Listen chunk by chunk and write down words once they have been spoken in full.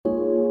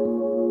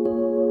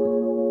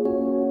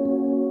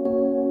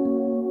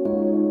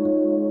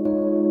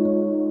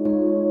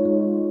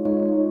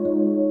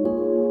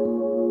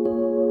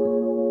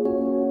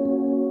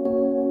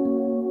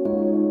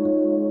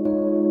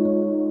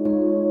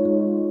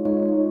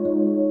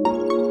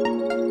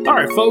All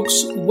right,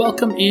 folks,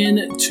 welcome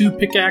in to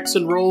Pickaxe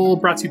and Roll,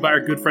 brought to you by our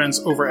good friends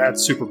over at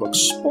Superbook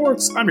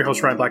Sports. I'm your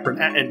host, Ryan Blackburn,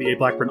 at NBA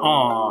Blackburn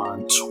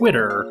on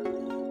Twitter,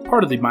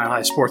 part of the Mile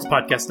High Sports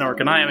Podcast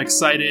Network, and I am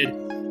excited.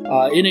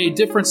 In a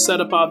different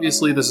setup,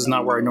 obviously, this is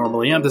not where I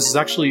normally am. This is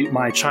actually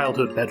my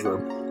childhood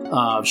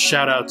bedroom.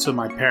 Shout out to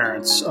my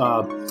parents.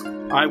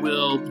 I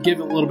will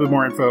give a little bit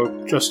more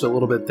info just a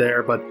little bit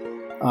there, but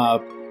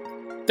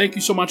thank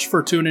you so much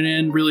for tuning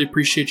in. Really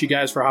appreciate you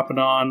guys for hopping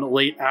on.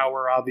 Late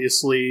hour,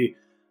 obviously.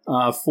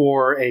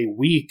 For a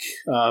week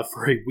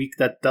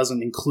that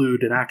doesn't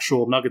include an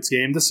actual Nuggets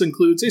game. This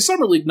includes a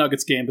Summer League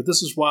Nuggets game, but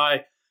this is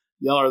why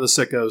y'all are the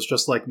sickos,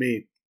 just like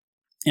me.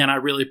 And I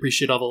really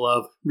appreciate all the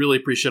love, really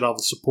appreciate all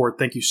the support.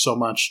 Thank you so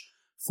much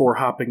for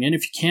hopping in.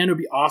 If you can, it would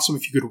be awesome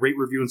if you could rate,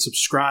 review, and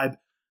subscribe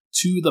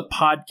to the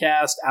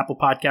podcast, Apple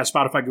Podcasts,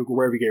 Spotify, Google,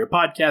 wherever you get your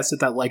podcasts. Hit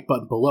that like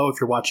button below if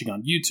you're watching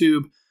on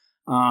YouTube.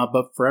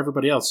 But for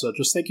everybody else,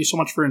 just thank you so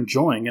much for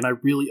enjoying, and I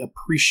really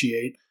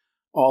appreciate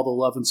all the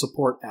love and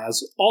support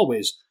as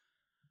always.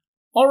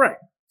 All right,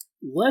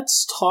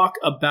 let's talk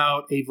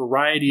about a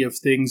variety of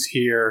things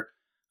here,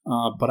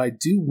 but I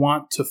do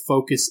want to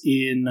focus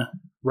in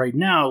right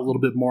now a little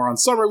bit more on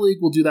Summer League.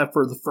 We'll do that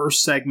for the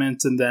first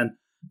segment, and then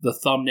the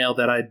thumbnail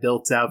that I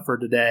built out for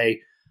today,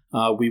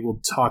 we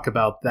will talk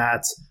about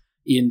that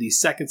in the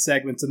second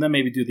segment, and then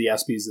maybe do the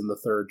ESPYs in the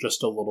third,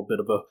 just a little bit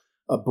of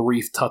a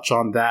brief touch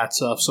on that.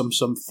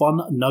 Some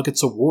fun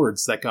Nuggets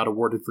awards that got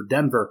awarded for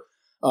Denver.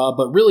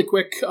 But really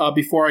quick,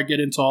 before I get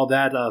into all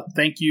that,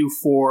 thank you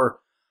for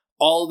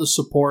all of the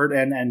support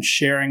and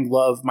sharing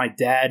love. My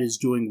dad is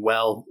doing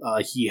well.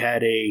 He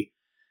had a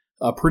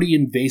pretty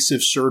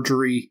invasive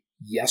surgery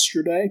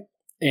yesterday,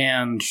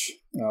 and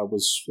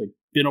was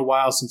been a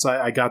while since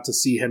I got to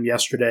see him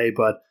yesterday,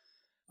 but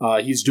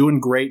he's doing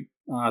great.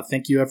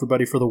 Thank you,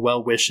 everybody, for the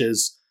well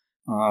wishes.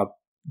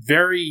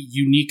 Very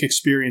unique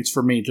experience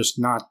for me, just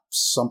not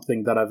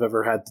something that I've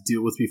ever had to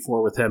deal with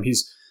before with him.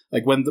 He's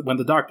like when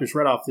the doctors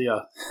read off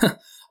the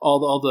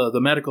all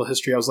the medical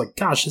history, I was like,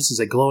 gosh, this is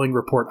a glowing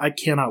report. I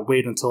cannot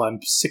wait until I'm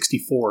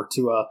 64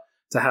 to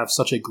have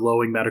such a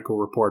glowing medical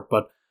report.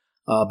 But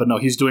no,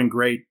 he's doing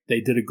great. They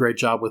did a great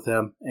job with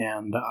him,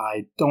 and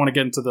I don't want to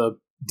get into the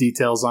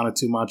details on it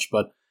too much,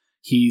 but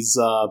he's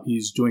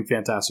doing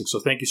fantastic.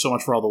 So thank you so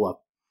much for all the love.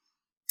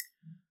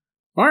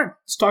 All right,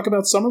 let's talk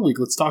about Summer League.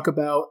 Let's talk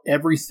about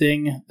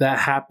everything that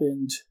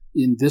happened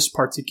in this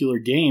particular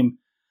game.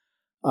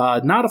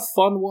 Not a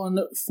fun one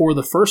for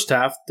the first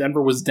half.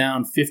 Denver was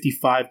down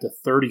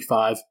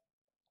 55-35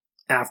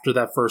 after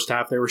that first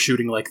half. They were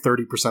shooting like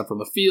 30% from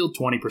the field,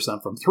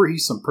 20% from three,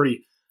 some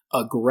pretty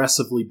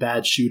aggressively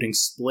bad shooting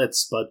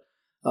splits. But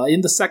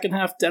in the second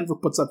half, Denver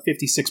puts up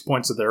 56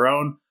 points of their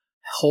own,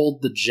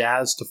 hold the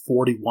Jazz to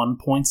 41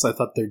 points. I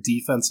thought their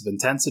defensive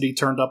intensity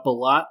turned up a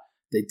lot.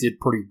 They did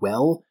pretty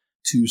well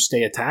to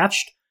stay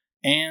attached,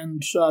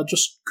 and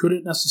just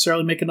couldn't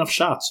necessarily make enough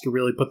shots to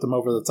really put them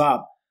over the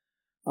top.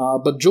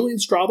 But Julian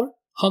Strawther,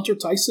 Hunter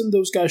Tyson,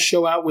 those guys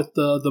show out with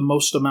the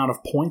most amount of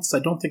points. I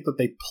don't think that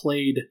they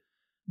played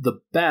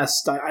the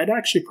best. I'd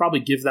actually probably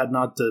give that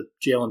nod to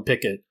Jalen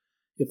Pickett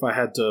if I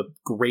had to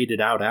grade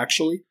it out,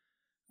 actually.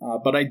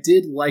 But I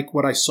did like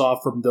what I saw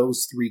from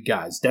those three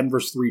guys,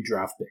 Denver's three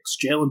draft picks,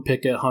 Jalen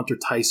Pickett, Hunter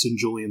Tyson,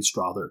 Julian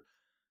Strawther.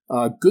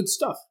 Good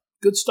stuff.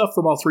 Good stuff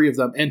from all three of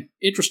them. And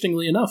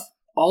interestingly enough,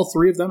 all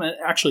three of them, and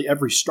actually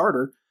every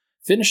starter,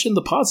 finished in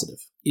the positive,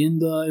 in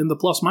the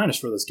plus minus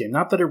for this game.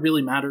 Not that it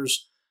really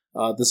matters.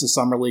 This is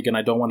Summer League, and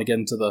I don't want to get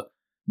into the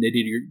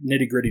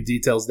nitty gritty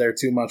details there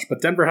too much.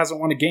 But Denver hasn't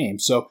won a game,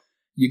 so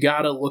you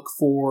got to look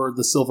for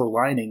the silver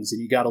linings,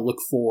 and you got to look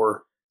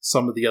for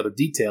some of the other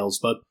details.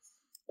 But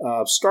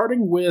let's start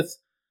with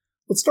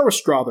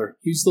Strawther.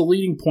 He's the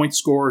leading point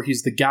scorer.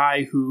 He's the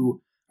guy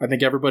who I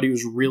think everybody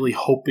was really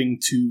hoping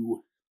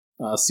to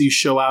see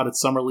show out at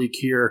Summer League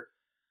here.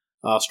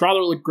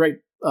 Strawther looked great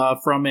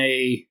from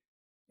a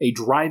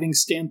driving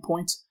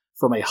standpoint,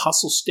 from a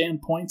hustle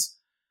standpoint.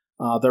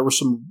 There were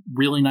some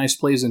really nice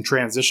plays in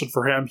transition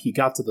for him. He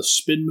got to the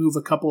spin move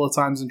a couple of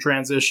times in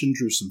transition,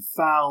 drew some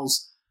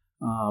fouls,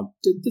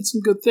 did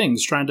some good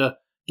things trying to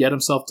get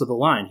himself to the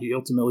line. He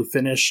ultimately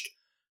finished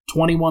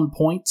 21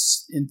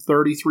 points in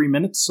 33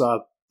 minutes,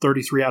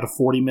 33 out of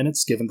 40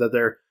 minutes, given that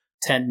they're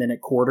 10-minute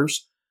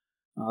quarters.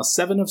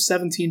 7 of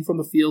 17 from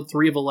the field,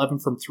 3 of 11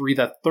 from three.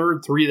 That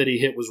third three that he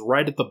hit was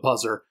right at the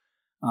buzzer.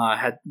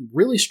 Had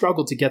really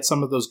struggled to get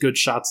some of those good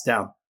shots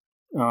down.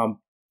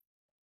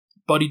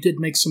 But he did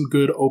make some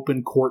good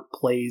open court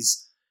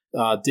plays,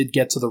 did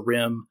get to the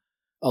rim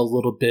a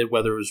little bit,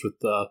 whether it was with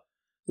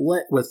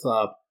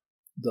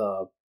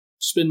the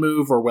spin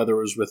move or whether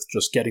it was with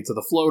just getting to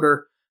the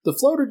floater. The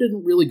floater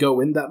didn't really go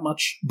in that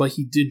much, but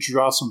he did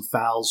draw some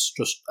fouls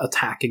just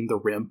attacking the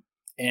rim.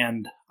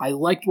 And I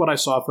liked what I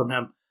saw from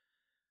him.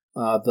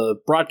 The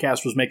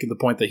broadcast was making the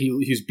point that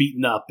he's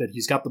beaten up and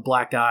he's got the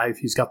black eye.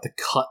 He's got the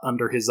cut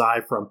under his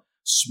eye from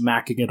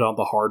smacking it on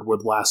the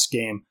hardwood last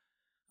game.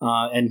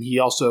 And he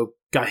also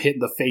got hit in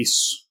the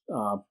face,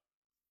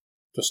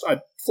 just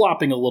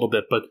flopping a little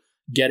bit, but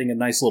getting a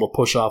nice little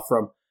push off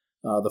from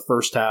the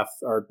first half,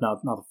 or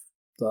not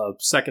the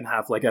second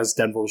half, like as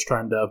Denver was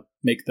trying to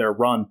make their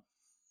run.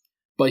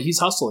 But he's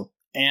hustling,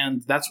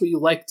 and that's what you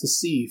like to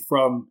see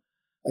from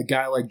a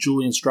guy like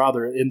Julian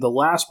Strawther. In the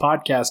last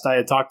podcast, I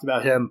had talked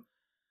about him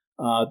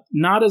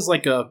not as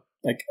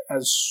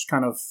as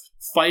kind of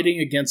fighting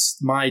against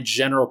my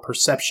general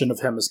perception of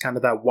him as kind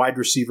of that wide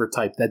receiver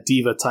type, that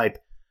diva type,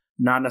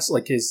 not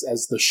necessarily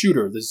as the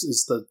shooter. This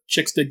is the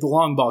chicks dig the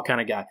long ball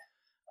kind of guy.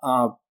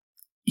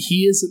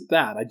 He isn't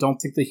that. I don't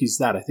think that he's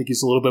that. I think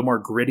he's a little bit more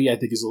gritty. I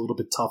think he's a little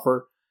bit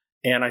tougher.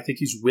 And I think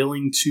he's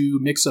willing to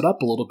mix it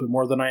up a little bit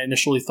more than I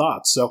initially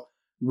thought. So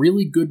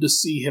really good to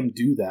see him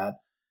do that.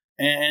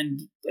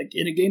 And like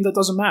in a game that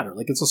doesn't matter,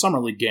 like it's a summer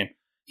league game,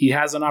 he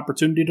has an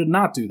opportunity to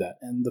not do that.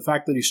 And the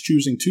fact that he's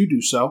choosing to do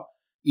so,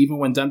 even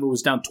when Denver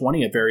was down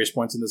 20 at various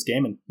points in this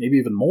game, and maybe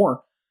even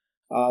more,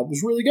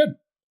 was really good.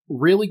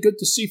 Really good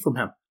to see from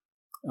him.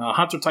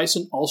 Hunter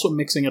Tyson also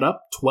mixing it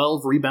up.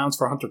 12 rebounds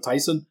for Hunter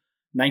Tyson.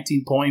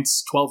 19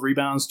 points, 12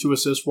 rebounds, 2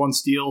 assists, 1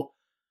 steal.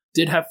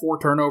 Did have 4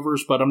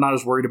 turnovers, but I'm not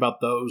as worried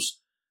about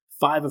those.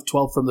 5 of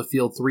 12 from the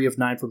field, 3 of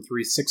 9 from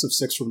 3, 6 of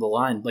 6 from the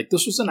line. Like,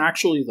 this was an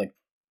actually,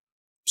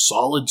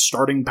 solid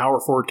starting power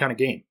forward kind of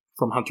game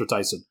from Hunter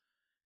Tyson.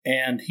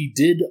 And he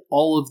did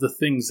all of the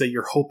things that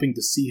you're hoping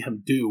to see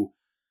him do.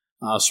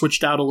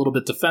 Switched out a little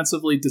bit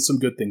defensively, did some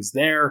good things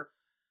there.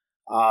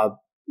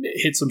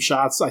 Hit some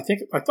shots. I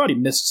thought he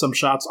missed some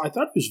shots. I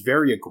thought he was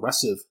very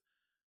aggressive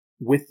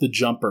with the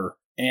jumper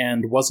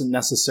and wasn't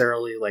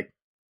necessarily like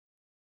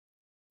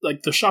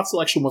the shot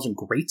selection wasn't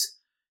great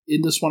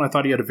in this one. I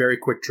thought he had a very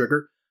quick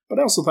trigger, but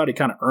I also thought he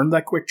kind of earned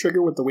that quick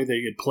trigger with the way that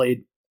he had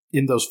played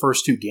in those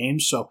first 2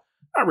 games. So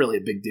not really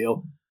a big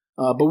deal,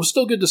 but was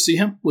still good to see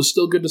him. Was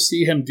still good to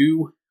see him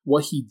do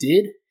what he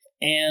did,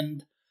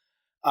 and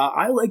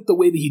I like the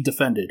way that he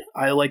defended.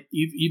 I like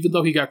even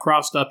though he got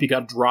crossed up, he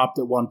got dropped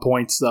at one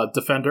point. The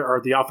defender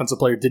or the offensive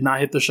player did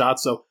not hit the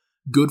shot, so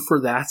good for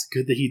that.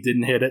 Good that he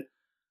didn't hit it,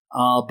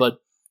 but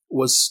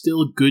was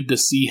still good to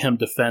see him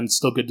defend,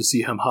 still good to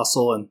see him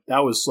hustle, and that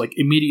was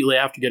immediately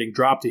after getting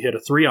dropped, he hit a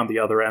 3 on the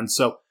other end,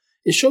 so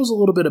it shows a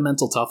little bit of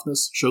mental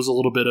toughness, shows a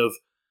little bit of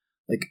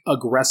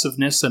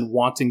aggressiveness and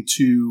wanting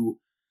to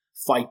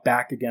fight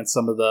back against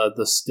some of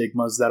the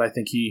stigmas that I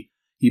think he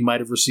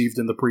might have received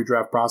in the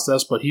pre-draft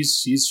process, but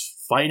he's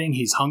fighting,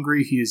 he's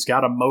hungry, he's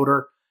got a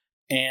motor,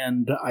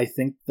 and I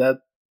think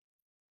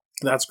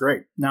that's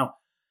great. Now,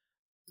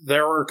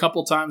 there were a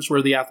couple times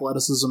where the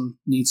athleticism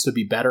needs to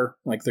be better,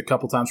 like the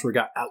couple times where he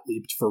got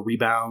out-leaped for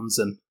rebounds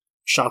and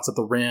shots at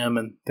the rim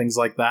and things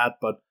like that,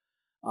 but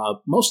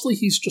mostly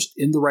he's just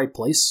in the right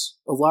place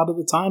a lot of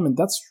the time, and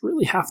that's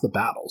really half the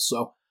battle.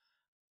 So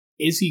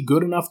is he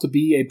good enough to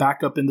be a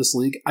backup in this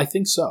league? I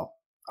think so.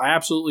 I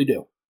absolutely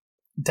do.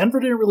 Denver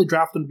didn't really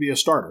draft him to be a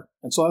starter,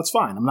 and so that's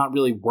fine. I'm not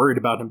really worried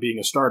about him being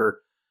a starter.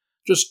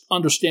 Just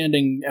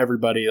understanding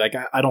everybody,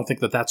 I don't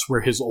think that that's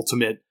where his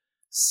ultimate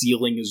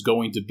ceiling is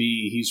going to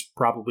be. He's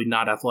probably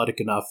not athletic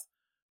enough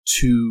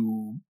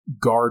to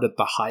guard at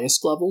the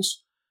highest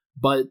levels,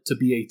 but to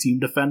be a team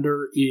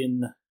defender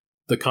in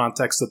the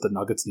context that the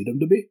Nuggets need him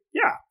to be,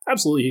 yeah,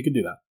 absolutely, he can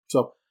do that.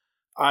 So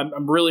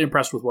I'm really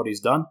impressed with what he's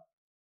done.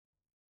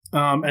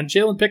 And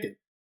Jalen Pickett,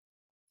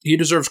 he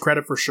deserves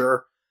credit for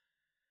sure.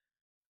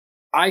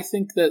 I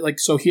think that,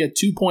 so he had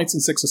 2 points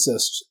and 6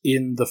 assists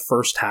in the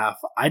first half.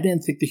 I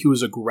didn't think that he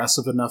was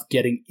aggressive enough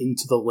getting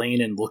into the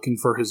lane and looking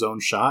for his own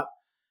shot.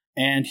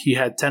 And he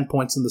had 10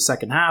 points in the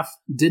second half,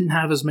 didn't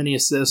have as many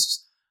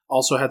assists,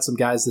 also had some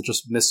guys that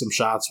just missed some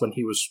shots when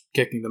he was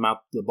kicking them out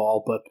the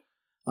ball, but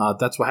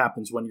that's what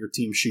happens when your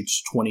team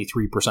shoots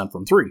 23%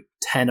 from 3,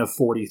 10 of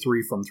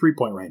 43 from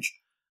 3-point range.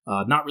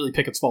 Not really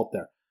Pickett's fault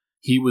there.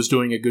 He was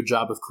doing a good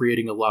job of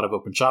creating a lot of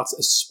open shots,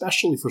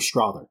 especially for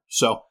Strawther.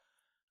 So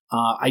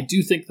I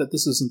do think that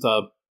this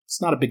it's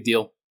not a big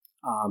deal,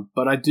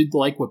 but I did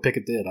like what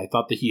Pickett did. I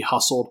thought that he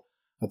hustled.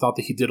 I thought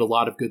that he did a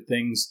lot of good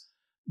things.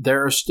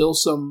 There are still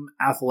some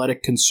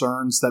athletic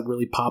concerns that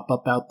really pop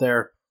up out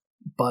there,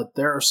 but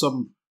there are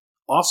some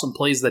awesome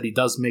plays that he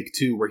does make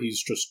too, where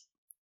he's just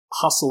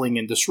hustling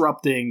and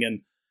disrupting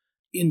and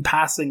in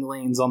passing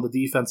lanes on the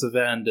defensive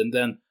end, and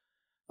then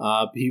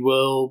he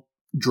will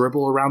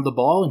dribble around the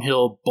ball and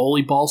he'll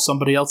bully ball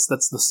somebody else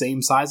that's the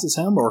same size as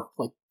him or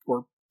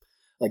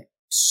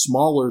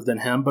smaller than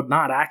him, but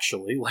not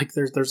actually.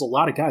 There's a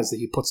lot of guys that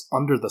he puts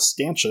under the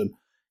stanchion,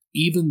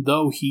 even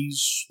though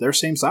he's their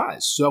same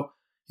size. So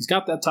he's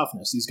got that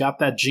toughness. He's got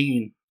that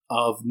gene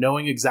of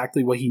knowing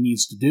exactly what he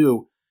needs to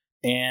do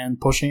and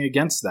pushing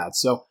against that.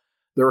 So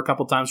there were a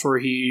couple times where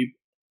he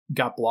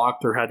got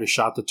blocked or had his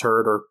shot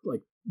deterred or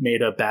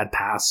made a bad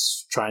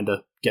pass trying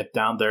to get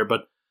down there.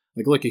 But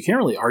look, you can't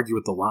really argue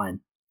with the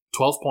line.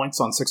 12 points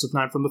on 6 of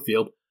 9 from the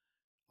field.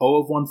 0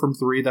 of 1 from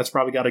 3. That's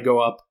probably got to go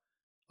up.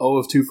 0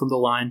 of 2 from the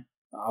line.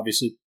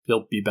 Obviously,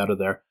 he'll be better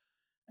there.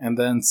 And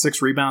then 6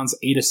 rebounds,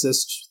 8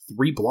 assists,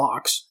 3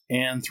 blocks,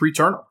 and 3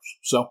 turnovers.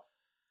 So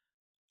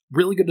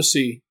really good to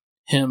see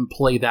him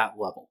play that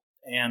level.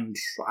 And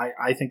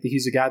I think that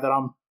he's a guy that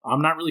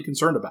I'm not really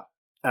concerned about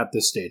at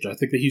this stage. I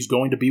think that he's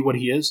going to be what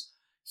he is.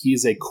 He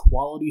is a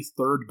quality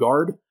third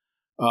guard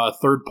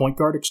third point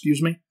guard,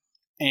 excuse me.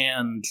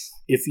 And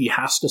if he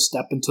has to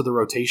step into the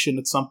rotation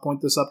at some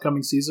point this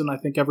upcoming season, I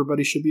think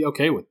everybody should be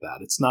okay with that.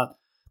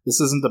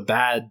 This isn't a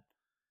bad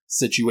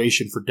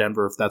situation for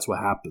Denver if that's what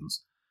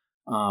happens.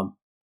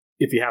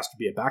 If he has to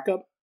be a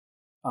backup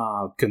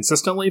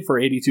consistently for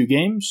 82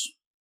 games,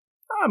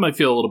 I might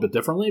feel a little bit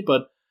differently,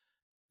 but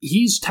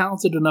he's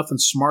talented enough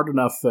and smart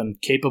enough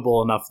and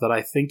capable enough that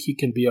I think he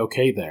can be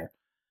okay there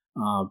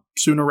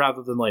sooner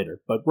rather than later.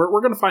 But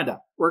we're going to find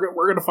out. We're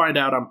going to find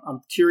out.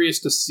 I'm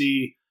curious to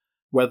see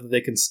whether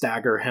they can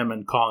stagger him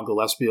and Colin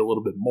Gillespie a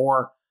little bit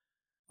more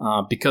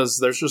because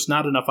there's just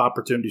not enough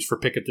opportunities for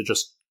Pickett to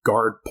just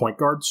guard point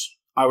guards.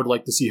 I would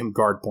like to see him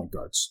guard point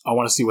guards. I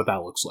want to see what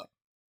that looks like.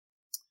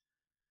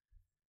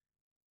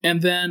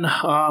 And then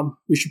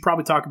we should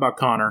probably talk about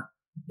Connor.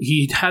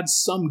 He had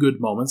some good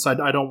moments.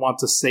 I don't want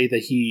to say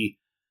that he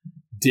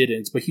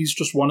didn't, but he's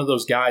just one of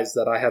those guys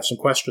that I have some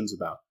questions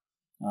about.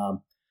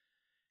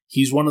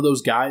 He's one of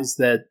those guys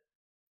that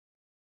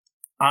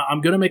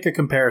I'm going to make a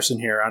comparison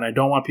here, and I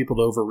don't want people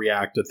to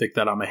overreact to think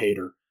that I'm a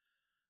hater.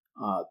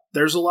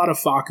 There's a lot of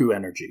Facu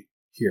energy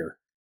here.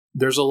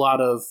 There's a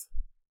lot of,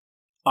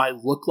 I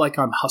look like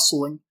I'm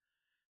hustling,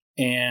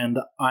 and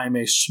I'm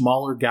a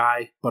smaller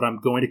guy, but I'm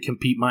going to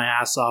compete my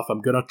ass off.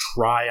 I'm going to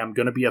try. I'm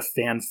going to be a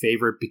fan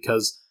favorite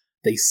because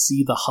they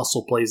see the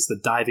hustle plays, the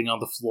diving on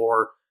the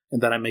floor,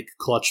 and then I make a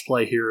clutch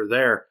play here or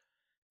there.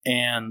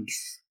 And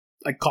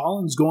like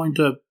Colin's going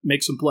to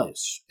make some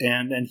plays,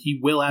 and he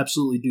will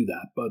absolutely do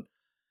that. But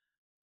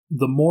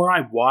the more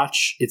I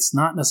watch, it's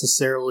not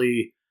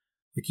necessarily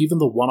like even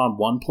the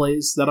one-on-one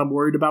plays that I'm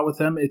worried about with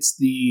him. It's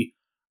the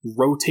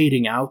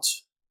rotating out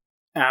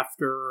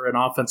after an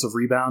offensive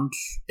rebound,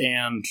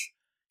 and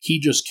he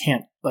just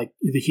can't, like,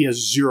 he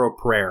has zero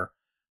prayer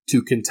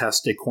to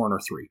contest a corner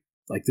three.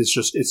 Like, it's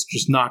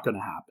just not going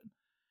to happen.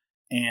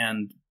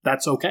 And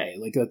that's okay.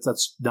 Like,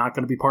 that's not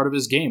going to be part of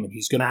his game, and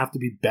he's going to have to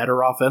be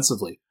better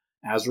offensively.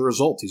 As a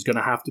result, he's going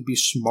to have to be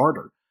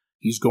smarter.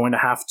 He's going to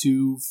have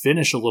to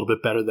finish a little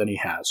bit better than he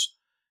has.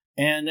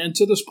 And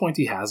to this point,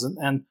 he hasn't.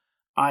 And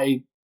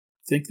I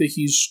think that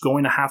he's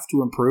going to have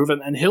to improve,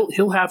 and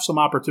he'll have some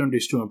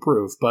opportunities to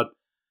improve. But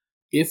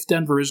if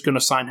Denver is going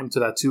to sign him to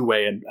that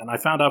two-way, and I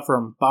found out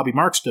from Bobby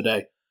Marks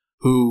today,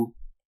 who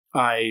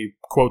I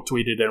quote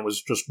tweeted and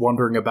was just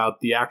wondering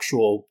about the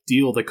actual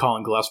deal that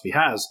Colin Gillespie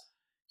has,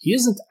 he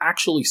isn't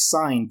actually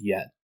signed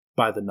yet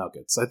by the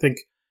Nuggets. I think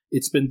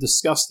it's been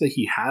discussed that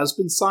he has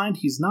been signed.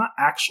 He's not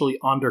actually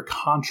under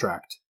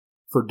contract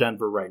for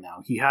Denver right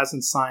now. He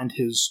hasn't signed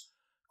his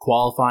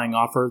qualifying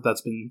offer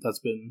that's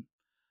been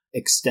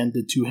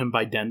extended to him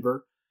by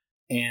Denver.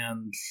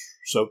 And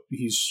so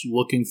he's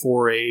looking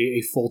for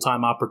a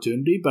full-time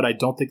opportunity, but I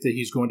don't think that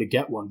he's going to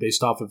get one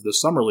based off of the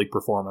Summer League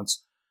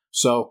performance.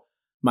 So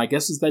my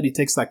guess is that he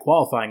takes that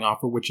qualifying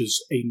offer, which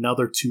is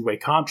another two-way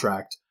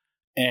contract,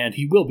 and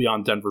he will be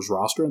on Denver's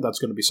roster, and that's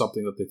going to be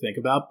something that they think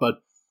about. But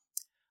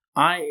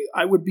I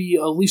would be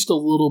at least a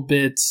little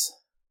bit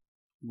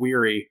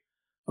wary,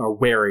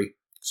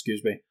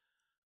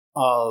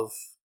 of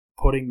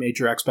putting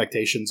major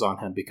expectations on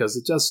him, because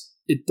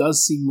it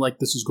does seem like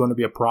this is going to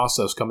be a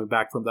process coming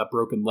back from that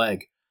broken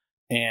leg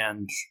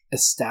and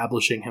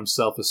establishing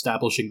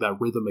that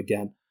rhythm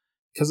again,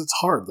 because it's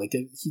hard. Like,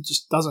 he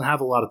just doesn't have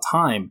a lot of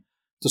time,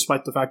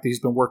 despite the fact that he's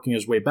been working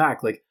his way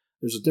back. Like,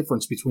 there's a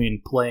difference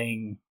between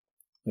playing,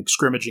 like,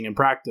 scrimmaging in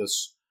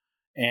practice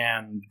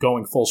and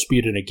going full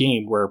speed in a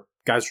game where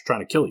guys are trying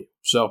to kill you.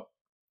 So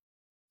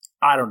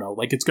I don't know.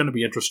 Like, it's going to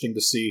be interesting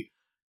to see.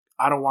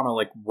 I don't want to,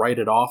 like, write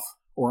it off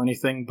or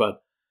anything,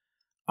 but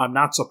I'm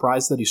not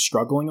surprised that he's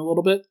struggling a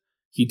little bit.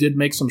 He did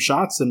make some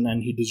shots,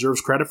 and he deserves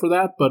credit for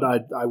that, but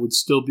I would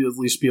still at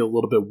least be a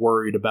little bit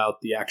worried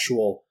about the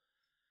actual,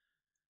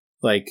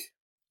 like,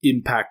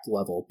 impact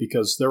level,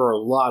 because there were a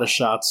lot of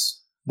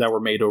shots that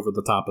were made over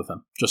the top of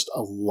him. Just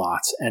a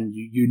lot. And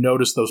you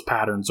notice those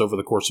patterns over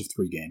the course of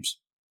 3 games.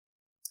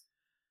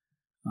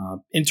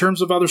 In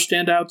terms of other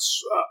standouts,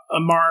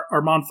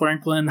 Armand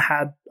Franklin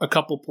had a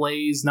couple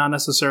plays, not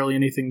necessarily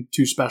anything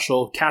too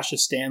special.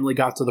 Cassius Stanley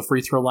got to the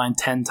free throw line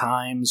 10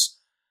 times.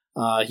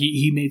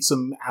 He made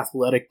some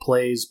athletic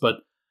plays, but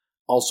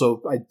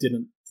also I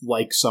didn't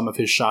like some of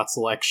his shot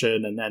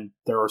selection, and then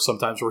there were some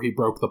times where he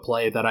broke the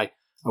play that I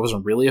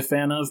wasn't really a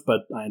fan of,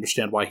 but I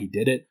understand why he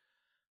did it.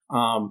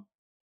 And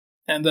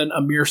then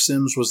Amir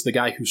Sims was the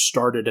guy who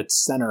started at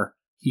center.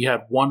 He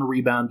had 1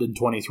 rebound in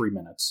 23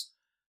 minutes.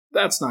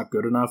 That's not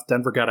good enough.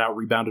 Denver got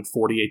out-rebounded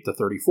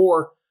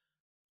 48-34.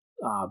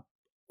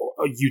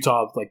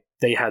 Utah, like,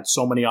 they had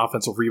so many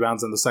offensive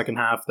rebounds in the second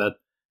half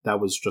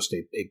that was just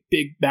a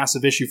big,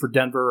 massive issue for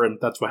Denver, and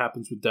that's what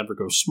happens when Denver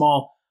goes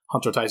small.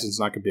 Hunter Tyson's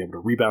not going to be able to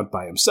rebound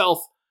by himself.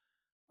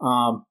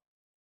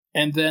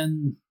 And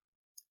then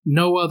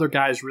no other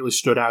guys really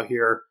stood out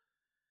here.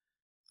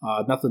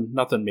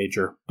 Nothing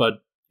major,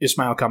 but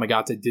Ismail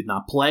Kamagate did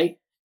not play,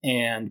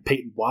 and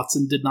Peyton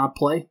Watson did not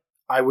play.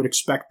 I would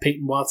expect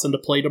Peyton Watson to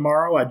play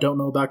tomorrow. I don't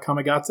know about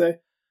Kamagate.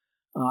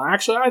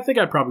 Actually, I think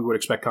I probably would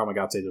expect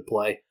Kamagate to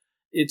play.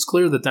 It's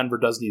clear that Denver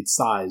does need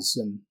size,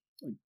 and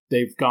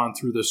they've gone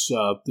through this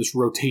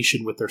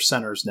rotation with their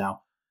centers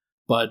now.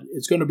 But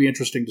it's going to be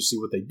interesting to see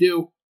what they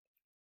do.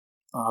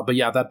 But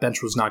yeah, that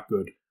bench was not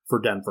good for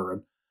Denver.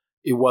 And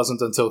it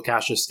wasn't until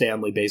Cassius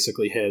Stanley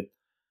basically hit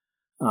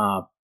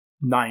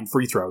 9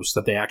 free throws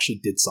that they actually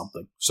did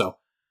something. So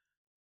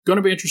going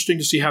to be interesting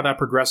to see how that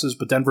progresses.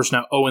 But Denver's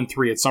now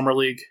 0-3 at Summer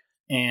League.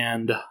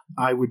 And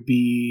I would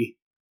be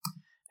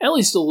at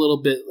least a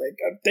little bit like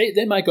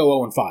they might go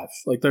 0-5.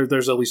 Like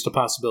there's at least a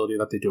possibility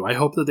that they do. I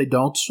hope that they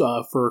don't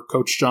for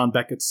Coach John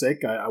Beckett's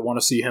sake. I want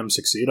to see him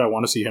succeed. I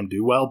want to see him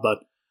do well. But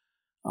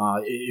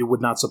it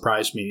would not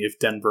surprise me if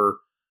Denver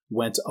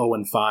went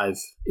 0-5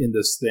 in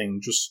this thing.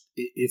 Just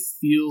it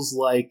feels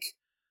like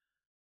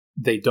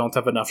they don't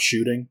have enough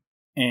shooting,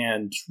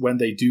 and when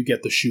they do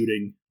get the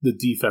shooting, the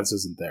defense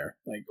isn't there.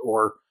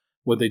 Or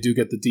when they do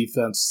get the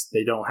defense,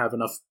 they don't have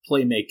enough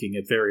playmaking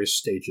at various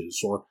stages,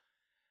 or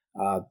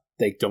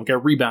they don't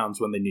get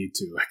rebounds when they need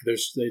to.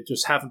 They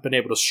just haven't been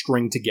able to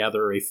string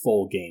together a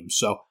full game.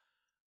 So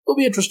it'll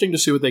be interesting to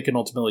see what they can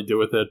ultimately do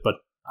with it, but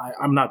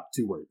I'm not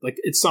too worried.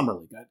 It's Summer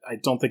League. I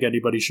don't think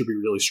anybody should be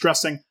really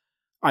stressing.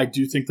 I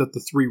do think that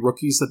the 3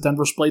 rookies that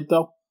Denver's played,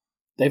 though,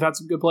 they've had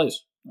some good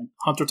plays.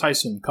 Hunter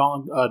Tyson,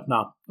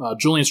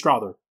 Julian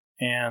Strawther,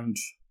 and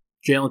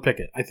Jalen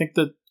Pickett. I think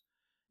that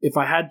if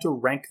I had to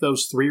rank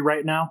those 3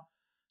 right now,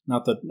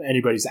 not that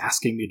anybody's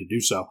asking me to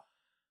do so,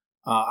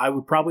 I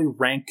would probably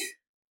rank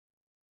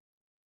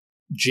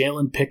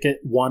Jalen Pickett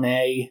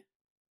 1A,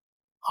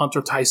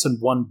 Hunter Tyson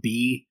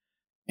 1B,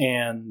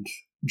 and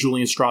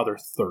Julian Strawther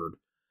 3rd.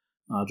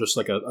 Just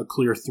like a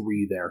clear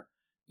 3 there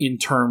in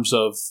terms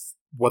of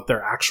what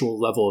their actual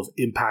level of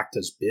impact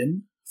has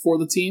been for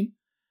the team.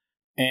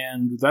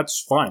 And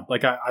that's fine.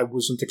 I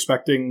wasn't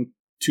expecting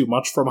too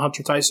much from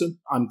Hunter Tyson.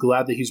 I'm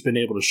glad that he's been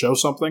able to show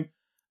something.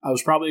 I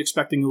was probably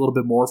expecting a little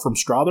bit more from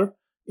Strawther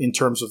in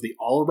terms of the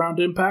all-around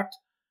impact.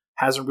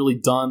 Hasn't really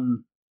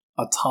done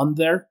a ton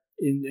there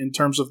in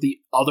terms of the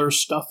other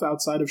stuff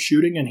outside of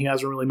shooting, and he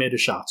hasn't really made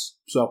his shots.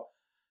 So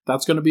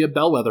that's going to be a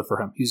bellwether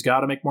for him. He's got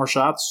to make more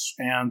shots,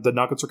 and the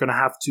Nuggets are going to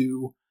have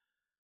to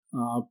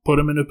put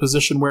him in a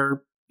position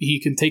where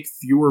he can take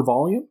fewer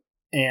volume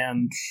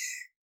and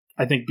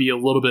I think be a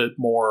little bit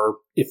more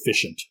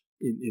efficient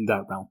in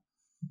that realm.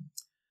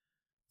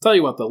 Tell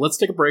you what, though, let's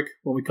take a break.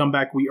 When we come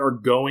back, we are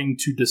going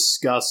to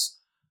discuss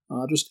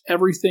just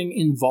everything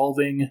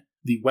involving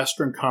the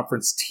Western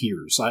Conference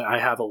tiers. I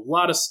have a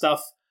lot of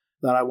stuff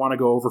that I want to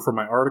go over for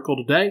my article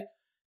today,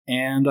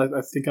 and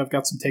I think I've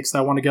got some takes that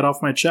I want to get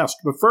off my chest.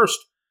 But first,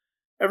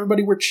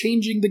 everybody, we're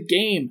changing the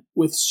game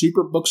with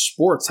Superbook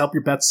Sports. Help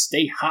your bets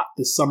stay hot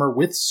this summer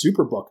with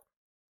Superbook,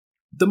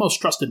 the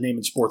most trusted name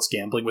in sports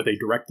gambling with a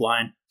direct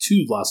line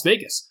to Las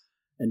Vegas.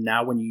 And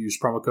now when you use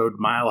promo code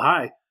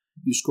MILEHIGH,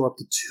 you score up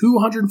to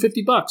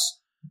 $250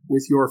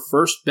 with your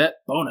first bet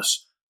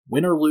bonus.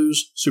 Win or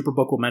lose,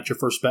 Superbook will match your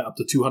first bet up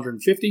to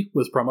 $250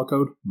 with promo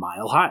code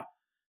MILEHIGH.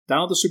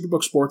 Download the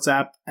Superbook Sports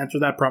app, enter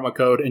that promo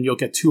code, and you'll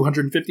get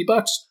 $250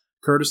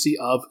 courtesy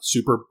of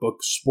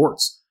Superbook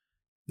Sports.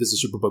 Visit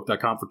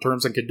superbook.com for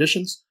terms and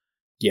conditions.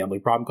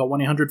 Gambling problem, call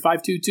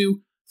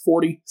 1-800-522-4700.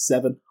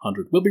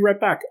 We'll be right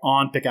back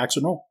on Pickaxe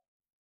and Roll.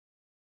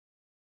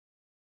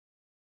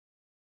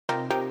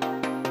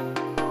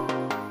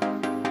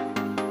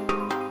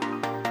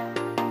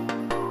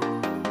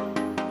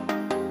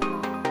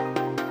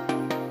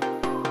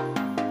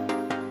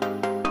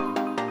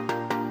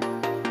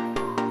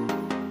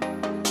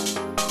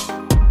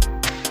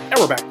 And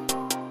we're back.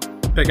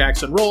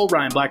 Pickaxe and Roll.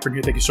 Ryan Blackburn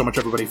here. Thank you so much,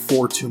 everybody,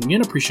 for tuning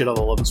in. Appreciate all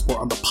the love and support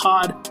on the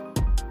pod.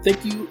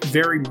 Thank you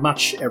very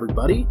much,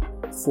 everybody,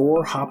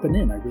 for hopping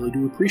in. I really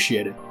do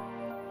appreciate it.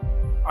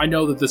 I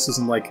know that this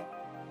isn't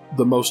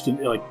the most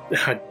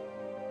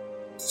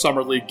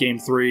Summer League Game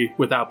 3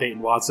 without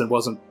Peyton Watson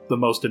wasn't the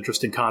most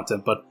interesting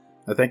content, but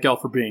I thank y'all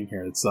for being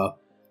here. It's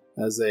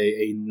as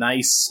a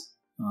nice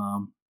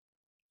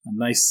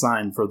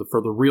sign for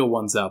the real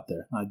ones out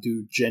there. I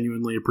do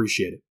genuinely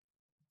appreciate it.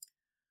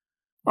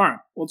 All right,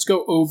 let's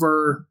go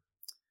over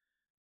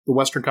the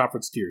Western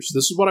Conference tiers.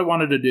 This is what I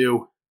wanted to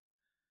do.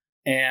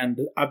 And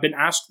I've been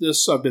asked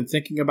this, I've been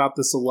thinking about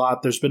this a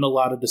lot. There's been a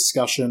lot of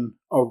discussion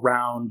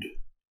around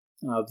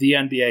the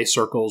NBA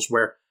circles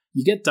where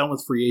you get done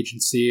with free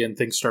agency and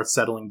things start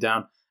settling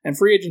down. And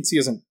free agency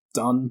isn't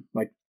done.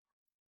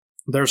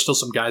 There are still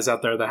some guys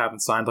out there that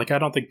haven't signed. I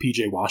don't think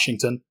PJ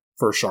Washington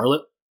for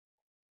Charlotte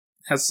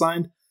has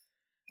signed.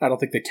 I don't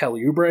think that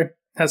Kelly Oubre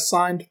has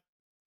signed.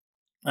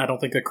 I don't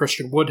think that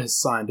Christian Wood has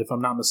signed, if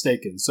I'm not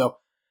mistaken. So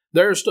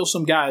there are still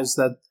some guys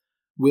that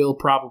will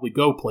probably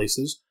go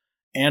places.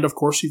 And, of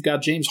course, you've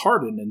got James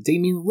Harden and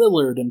Damian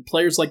Lillard and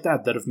players like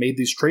that have made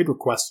these trade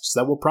requests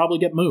that will probably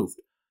get moved.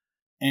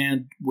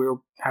 And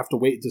we'll have to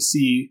wait to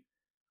see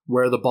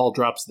where the ball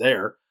drops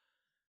there.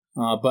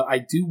 But I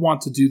do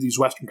want to do these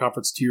Western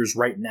Conference tiers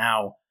right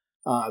now.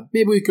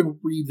 Maybe we can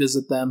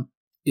revisit them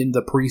in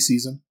the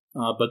preseason.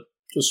 But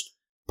just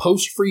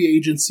post-free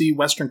agency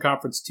Western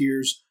Conference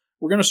tiers,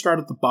 we're going to start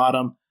at the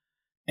bottom.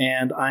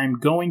 And I'm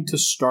going to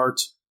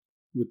start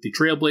with the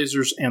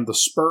Trailblazers and the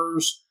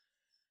Spurs.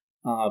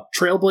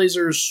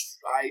 Trailblazers,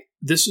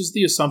 this is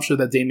the assumption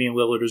that Damian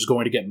Lillard is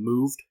going to get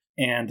moved,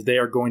 and they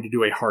are going to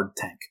do a hard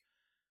tank.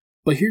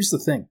 But here's the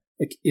thing.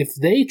 Like, if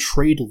they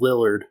trade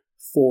Lillard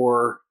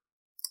for,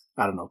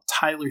 I don't know,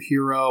 Tyler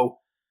Hero,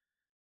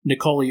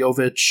 Nikola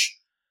Jokić,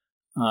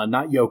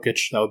 not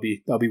Jokić, that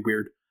would be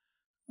weird.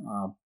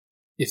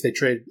 If they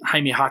trade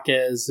Jaime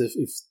Jaquez,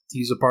 if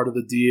he's a part of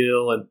the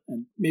deal,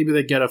 and maybe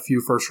they get a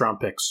few first-round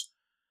picks.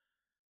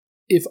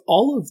 If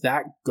all of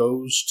that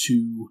goes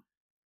to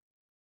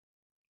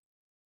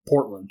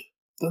Portland,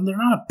 then they're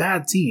not a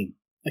bad team.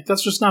 Like,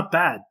 that's just not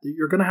bad.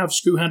 You're going to have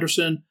Scoot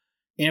Henderson,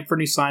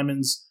 Anthony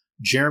Simons,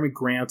 Jeremy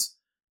Grant,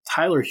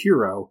 Tyler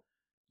Hero,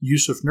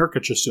 Yusuf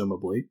Nurkic,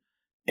 assumably,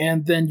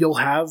 and then you'll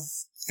have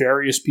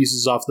various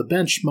pieces off the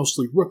bench,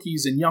 mostly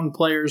rookies and young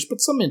players, but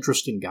some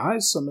interesting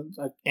guys.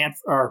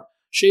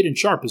 Shaedon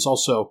Sharpe is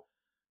also,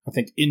 I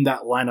think, in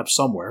that lineup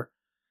somewhere.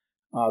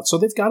 So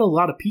they've got a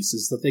lot of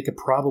pieces that they could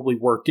probably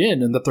work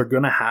in, and that they're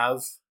going to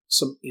have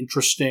some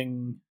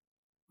interesting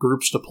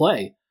groups to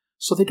play.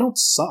 So they don't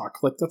suck.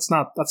 Like, that's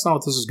not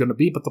what this is going to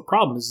be. But the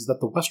problem is that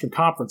the Western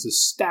Conference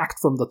is stacked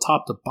from the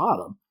top to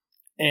bottom.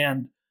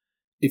 And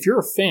if you're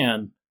a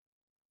fan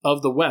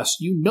of the West,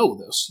 you know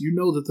this. You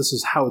know that this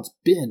is how it's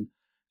been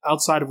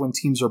outside of when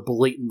teams are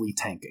blatantly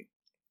tanking.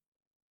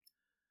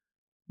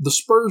 The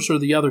Spurs are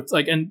the other,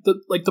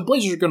 the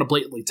Blazers are going to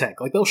blatantly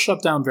tank. Like, they'll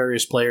shut down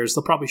various players.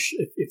 They'll probably,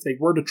 if they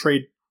were to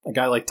trade a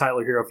guy like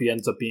Tyler Hero, if he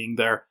ends up being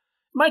there, it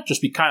might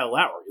just be Kyle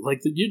Lowry.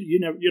 Like,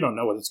 you don't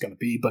know what it's going to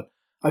be, but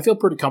I feel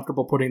pretty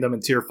comfortable putting them in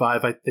Tier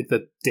 5. I think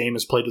that Dame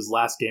has played his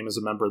last game as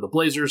a member of the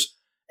Blazers,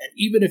 and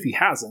even if he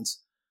hasn't,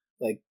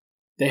 like,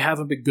 they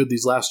haven't been good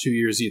these last 2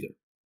 years either.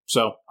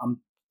 So I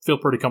feel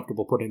pretty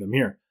comfortable putting them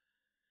here.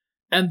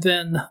 And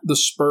then the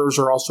Spurs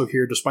are also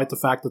here, despite the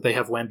fact that they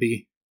have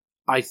Wemby.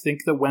 I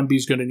think that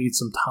Wemby's going to need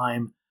some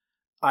time.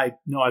 I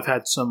know I've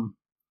had some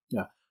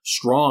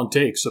strong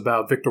takes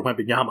about Victor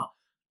Wembanyama,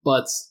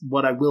 but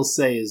what I will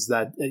say is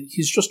that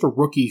he's just a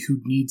rookie who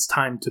needs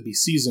time to be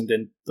seasoned,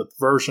 and the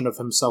version of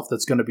himself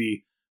that's going to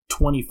be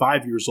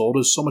 25 years old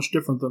is so much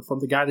different than from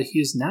the guy that he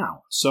is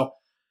now. So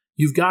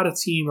you've got a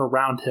team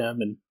around him,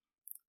 and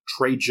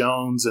Trey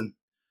Jones and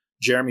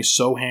Jeremy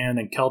Sohan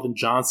and Keldon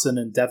Johnson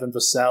and Devin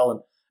Vassell,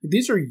 and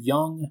these are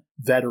young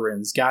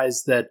veterans,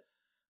 guys that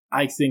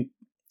I think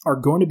are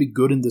going to be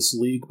good in this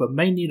league, but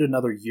may need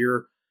another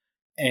year,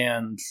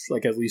 and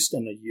at least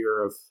in a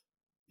year of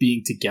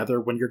being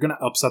together when you're going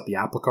to upset the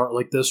apple cart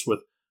like this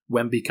with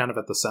Wemby kind of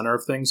at the center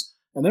of things.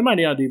 And they might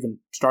not even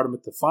start him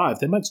at the 5.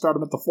 They might start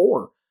him at the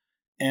 4.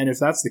 And if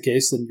that's the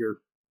case, then you're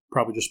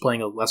probably just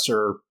playing a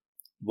lesser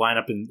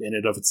lineup in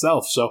and of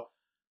itself. So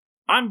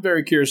I'm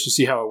very curious to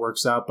see how it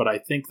works out, but I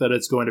think that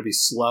it's going to be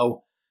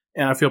slow,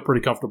 and I feel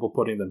pretty comfortable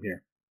putting them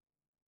here.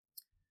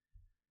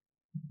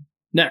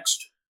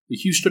 Next, the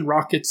Houston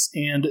Rockets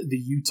and the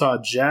Utah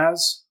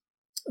Jazz.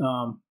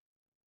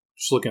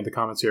 Just looking at the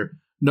comments here.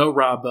 No,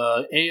 Rob,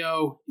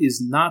 Ayo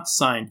is not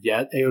signed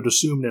yet. Ayo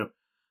Dosunmu,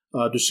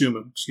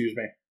 excuse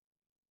me.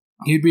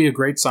 He'd be a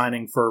great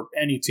signing for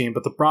any team,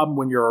 but the problem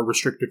when you're a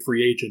restricted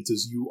free agent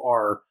is you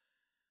are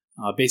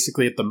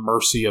basically at the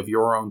mercy of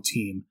your own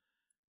team.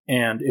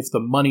 And if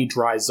the money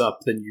dries up,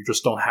 then you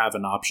just don't have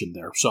an option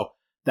there. So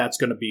that's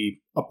going to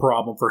be a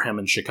problem for him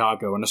in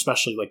Chicago, and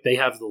especially they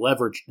have the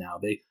leverage now.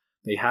 They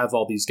have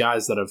all these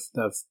guys that have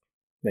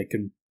they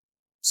can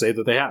say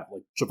that they have,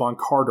 like Javon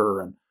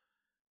Carter and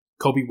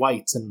Kobe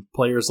White and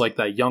players like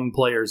that, young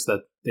players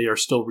that they are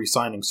still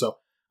re-signing. So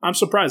I'm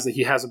surprised that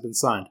he hasn't been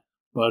signed,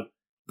 but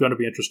going to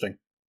be interesting.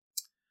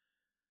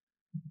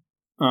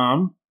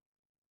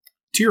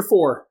 Tier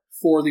 4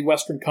 for the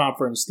Western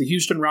Conference, the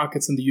Houston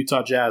Rockets and the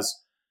Utah Jazz.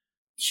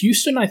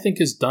 Houston, I think,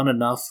 has done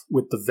enough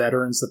with the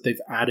veterans that they've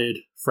added.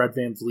 Fred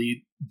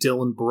VanVleet,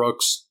 Dylan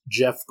Brooks,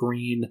 Jeff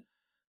Green.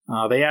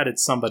 They added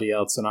somebody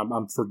else, and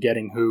I'm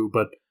forgetting who,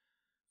 but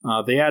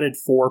they added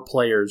 4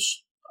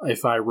 players,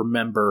 if I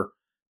remember,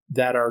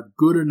 that are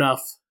good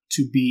enough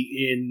to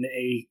be in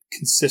a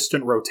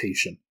consistent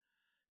rotation.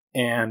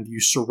 And you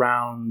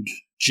surround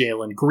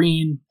Jalen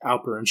Green,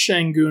 Alperen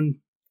Şengün,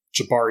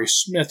 Jabari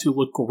Smith, who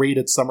looked great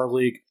at Summer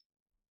League,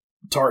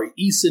 Tari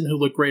Eason, who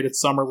looked great at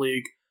Summer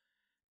League,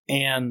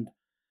 and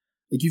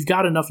you've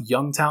got enough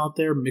young talent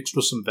there mixed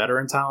with some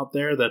veteran talent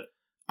there that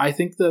I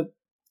think that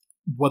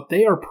what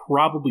they are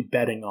probably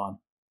betting on,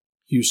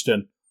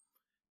 Houston,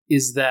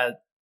 is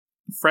that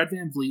Fred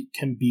VanVleet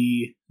can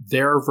be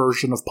their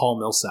version of Paul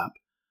Millsap.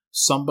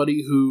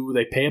 Somebody who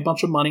they pay a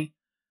bunch of money.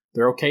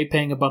 They're okay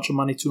paying a bunch of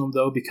money to him,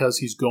 though, because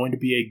he's going to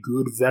be a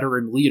good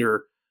veteran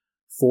leader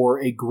for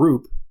a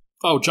group.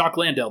 Oh, Jock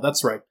Landale,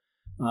 that's right.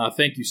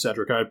 Thank you,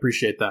 Cedric. I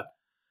appreciate that.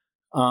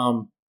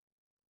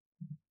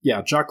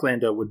 Jock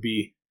Landale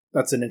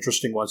that's an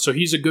interesting one. So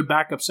he's a good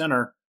backup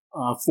center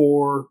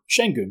for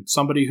Şengün,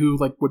 somebody who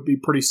would be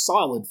pretty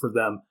solid for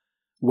them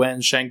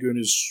when Şengün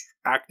is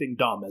acting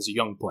dumb as a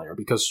young player,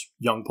 because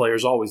young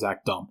players always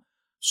act dumb.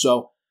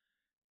 So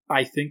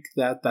I think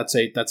that's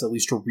at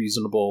least a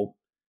reasonable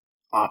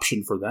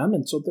option for them,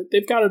 and so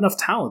they've got enough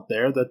talent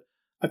there that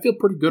I feel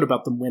pretty good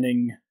about them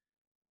winning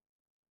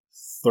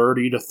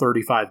 30 to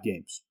 35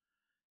 games.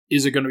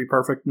 Is it going to be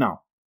perfect?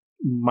 No.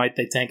 Might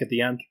they tank at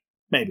the end?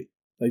 Maybe.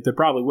 Like, they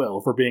probably will,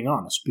 if we're being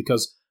honest,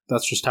 because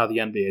that's just how the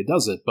NBA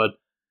does it. But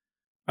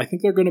I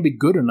think they're going to be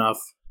good enough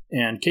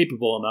and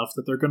capable enough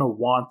that they're going to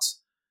want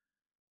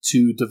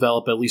to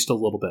develop at least a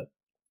little bit.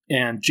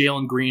 And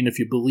Jalen Green, if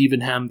you believe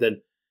in him,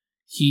 then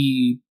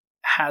he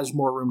has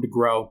more room to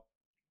grow.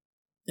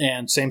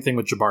 And same thing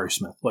with Jabari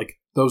Smith. Like,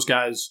 those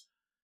guys,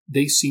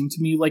 they seem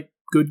to me like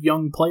good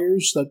young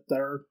players that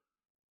are,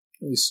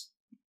 at least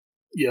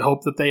you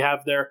hope that they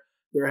have their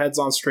heads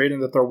on straight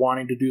and that they're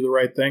wanting to do the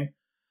right thing.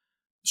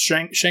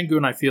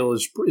 Şengün, I feel,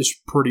 is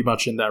pretty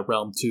much in that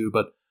realm too,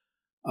 but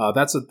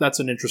that's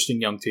an interesting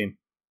young team.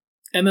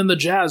 And then the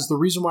Jazz, the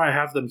reason why I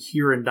have them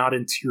here and not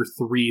in Tier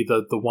 3,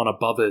 the one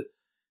above it,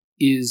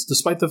 is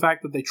despite the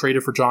fact that they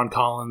traded for John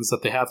Collins,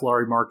 that they have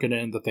Lauri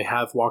Markkanen, that they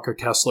have Walker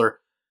Kessler,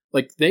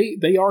 like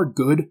they are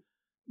good,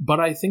 but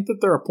I think that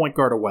they're a point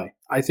guard away.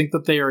 I think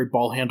that they are a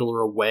ball handler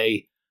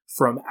away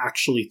from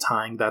actually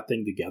tying that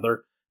thing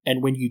together.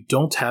 And when you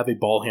don't have a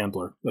ball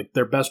handler, like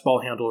their best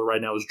ball handler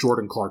right now is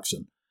Jordan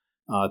Clarkson.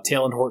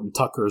 Talen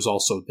Horton-Tucker is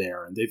also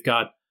there, and they've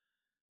got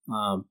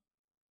Ochai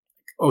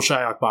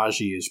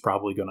Agbaji is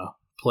probably going to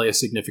play a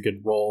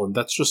significant role, and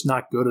that's just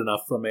not good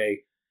enough from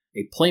a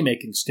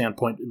playmaking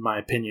standpoint, in my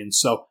opinion.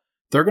 So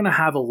they're going to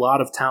have a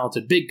lot of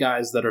talented big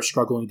guys that are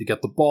struggling to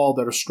get the ball,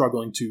 that are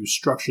struggling to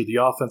structure the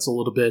offense a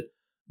little bit.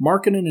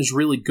 Markkanen is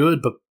really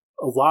good, but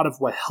a lot of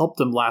what helped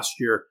him last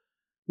year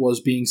was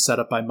being set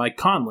up by Mike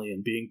Conley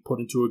and being put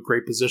into a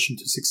great position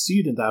to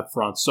succeed in that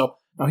front. So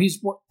now he's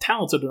more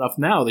talented enough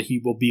now that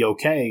he will be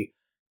okay,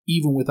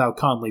 even without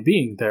Conley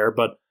being there.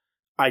 But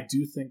I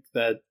do think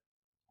that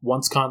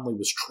once Conley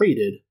was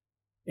traded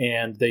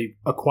and they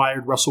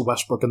acquired Russell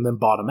Westbrook and then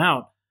bought him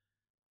out,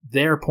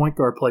 their point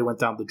guard play went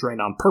down the drain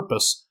on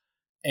purpose.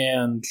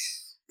 And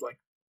like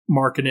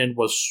Markkanen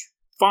was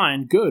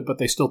fine, good, but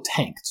they still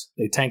tanked.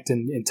 They tanked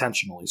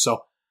intentionally. So,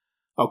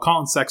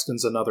 Colin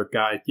Sexton's another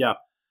guy. Yeah.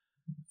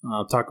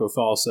 Taco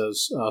Fell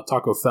says,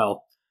 Taco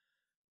Fell.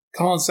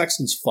 Colin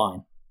Sexton's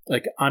fine.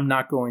 Like, I'm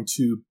not going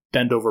to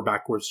bend over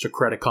backwards to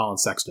credit Colin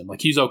Sexton.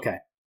 Like, he's okay.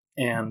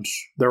 And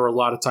there were a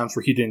lot of times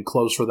where he didn't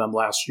close for them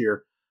last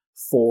year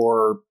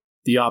for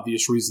the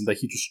obvious reason that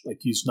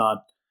he's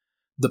not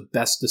the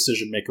best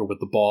decision maker with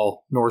the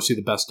ball, nor is he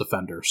the best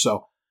defender.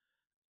 So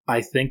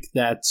I think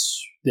that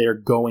they're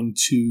going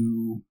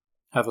to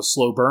have a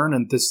slow burn,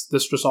 and this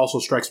just also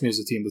strikes me as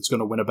a team that's going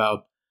to win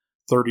about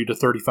 30 to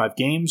 35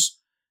 games.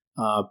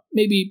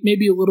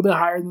 Maybe a little bit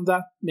higher than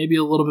that, maybe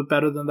a little bit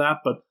better than that,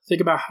 but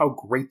think about how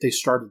great they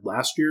started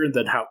last year and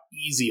then how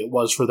easy it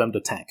was for them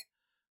to tank.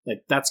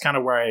 Like, that's kind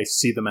of where I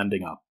see them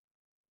ending up.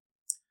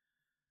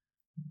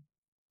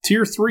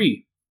 Tier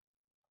 3.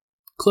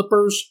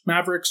 Clippers,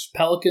 Mavericks,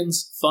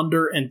 Pelicans,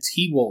 Thunder, and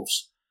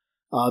T-Wolves.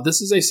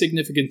 This is a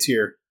significant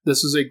tier.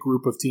 This is a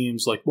group of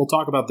teams. Like, we'll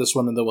talk about this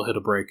one and then we'll hit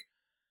a break.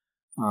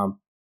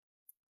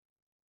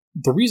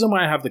 The reason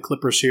why I have the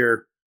Clippers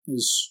here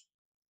is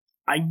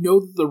I know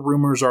that the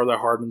rumors are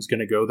that Harden's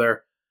going to go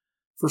there.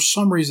 For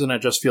some reason, I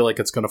just feel like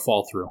it's going to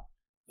fall through.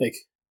 Like,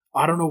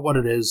 I don't know what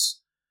it is.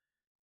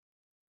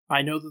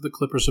 I know that the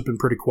Clippers have been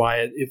pretty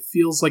quiet. It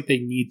feels like they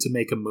need to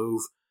make a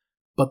move,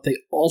 but they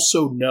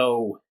also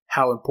know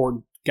how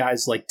important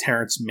guys like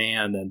Terrence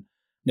Mann and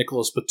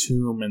Nicholas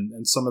Batum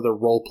and some of the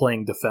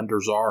role-playing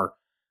defenders are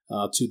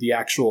to the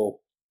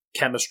actual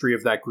chemistry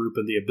of that group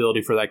and the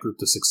ability for that group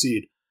to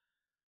succeed.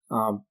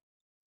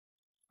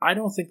 I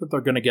don't think that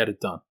they're going to get it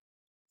done.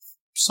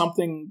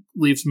 Something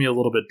leaves me a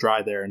little bit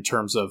dry there in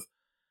terms of,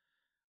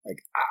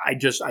 like, I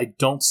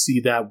don't see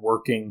that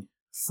working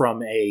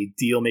from a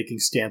deal-making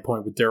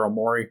standpoint with Daryl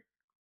Morey.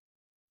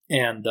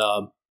 And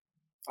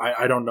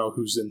I don't know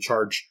who's in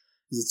charge.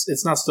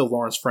 It's not still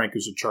Lawrence Frank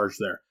who's in charge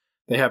there.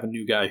 They have a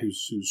new guy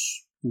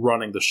who's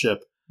running the ship.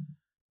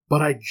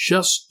 But I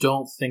just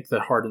don't think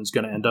that Harden's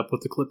going to end up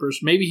with the Clippers.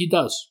 Maybe he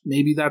does.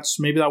 Maybe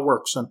that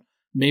works. And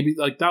maybe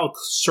like that'll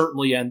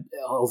certainly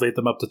elevate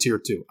them up to tier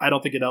 2. I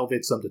don't think it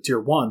elevates them to tier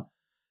 1.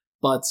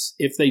 But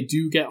if they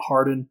do get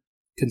Harden,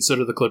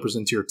 consider the Clippers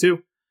in tier 2.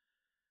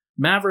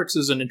 Mavericks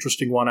is an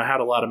interesting one. I had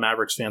a lot of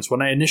Mavericks fans.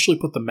 When I initially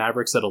put the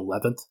Mavericks at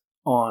 11th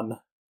on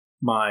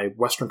my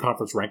Western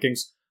Conference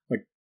rankings,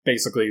 like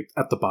basically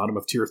at the bottom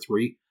of tier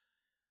 3,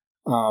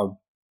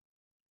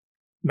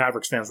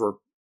 Mavericks fans were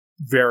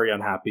very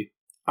unhappy.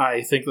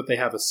 I think that they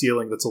have a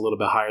ceiling that's a little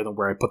bit higher than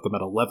where I put them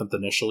at 11th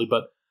initially,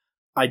 but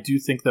I do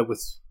think that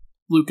with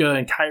Luka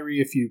and Kyrie,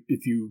 if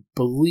you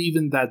believe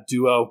in that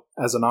duo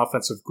as an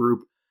offensive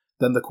group,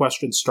 then the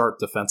questions start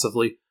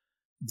defensively.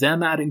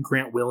 Them adding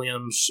Grant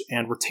Williams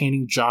and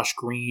retaining Josh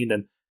Green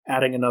and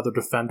adding another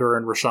defender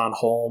and Rashawn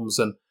Holmes,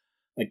 and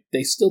like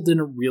they still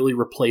didn't really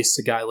replace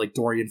a guy like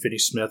Dorian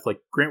Finney-Smith. Like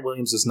Grant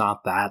Williams is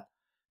not that,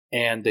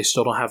 and they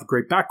still don't have a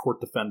great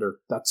backcourt defender.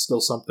 That's still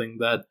something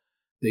that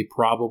they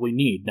probably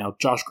need. Now,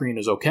 Josh Green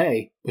is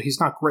okay, but he's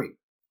not great.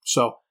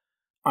 So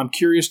I'm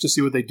curious to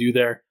see what they do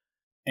there.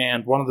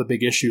 And one of the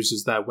big issues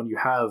is that when you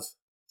have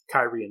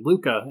Kyrie and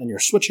Luka and you're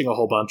switching a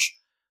whole bunch,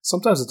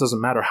 sometimes it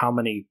doesn't matter how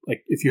many,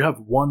 like if you have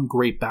one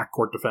great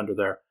backcourt defender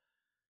there,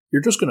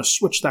 you're just going to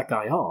switch that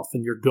guy off,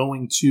 and you're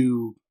going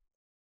to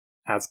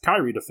have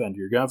Kyrie defend,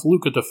 you're going to have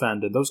Luka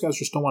defend, and those guys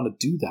just don't want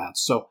to do that.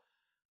 So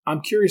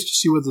I'm curious to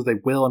see whether they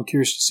will. I'm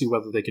curious to see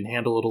whether they can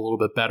handle it a little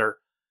bit better.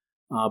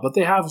 But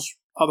they have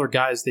other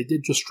guys. They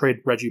did just trade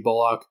Reggie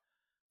Bullock.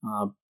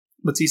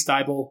 Matisse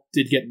Thybulle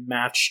did get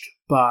matched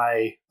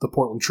by the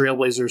Portland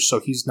Trailblazers, so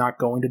he's not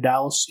going to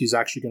Dallas. He's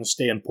actually going to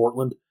stay in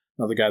Portland.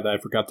 Another guy that I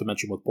forgot to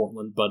mention with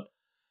Portland. But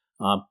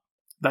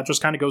that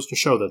just kind of goes to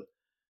show that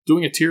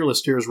doing a tier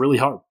list here is really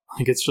hard.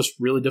 Like, it's just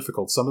really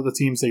difficult. Some of the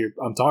teams that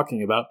I'm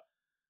talking about,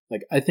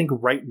 like, I think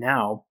right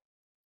now,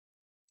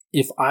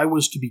 if I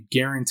was to be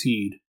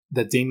guaranteed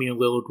that Damian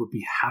Lillard would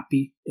be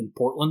happy in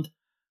Portland,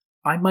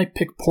 I might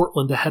pick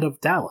Portland ahead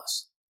of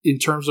Dallas in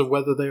terms of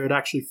where they'd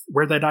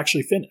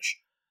actually finish.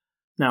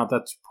 Now,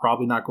 that's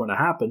probably not going to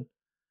happen,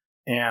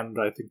 and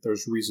I think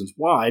there's reasons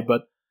why,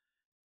 but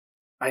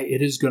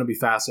it is going to be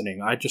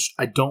fascinating.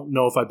 I don't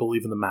know if I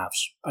believe in the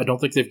Mavs. I don't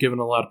think they've given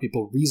a lot of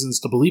people reasons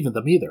to believe in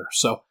them either,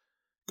 so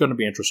going to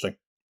be interesting.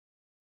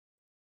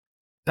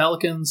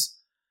 Pelicans,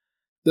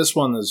 this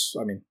one is,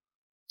 I mean,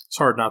 it's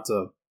hard not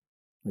to,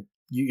 like,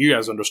 you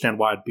guys understand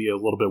why I'd be a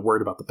little bit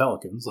worried about the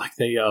Pelicans. Like,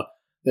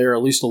 they're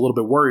at least a little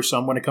bit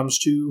worrisome when it comes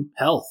to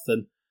health,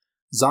 and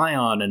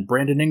Zion and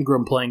Brandon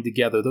Ingram playing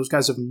together. Those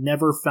guys have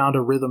never found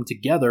a rhythm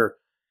together,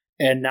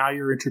 and now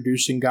you're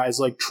introducing guys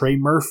like Trey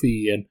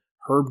Murphy and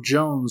Herb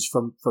Jones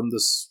from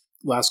this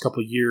last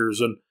couple of years,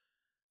 and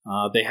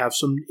they have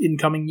some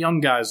incoming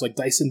young guys like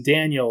Dyson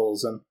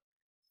Daniels and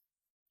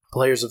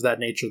players of that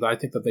nature that I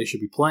think that they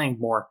should be playing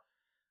more.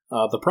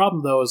 The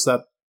problem, though, is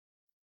that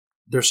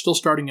they're still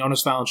starting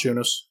Jonas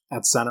Valanciunas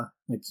at center.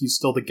 Like, he's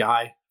still the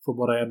guy, from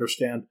what I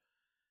understand.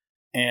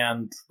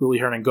 And Willie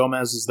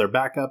Hernan-Gomez is their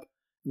backup.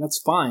 And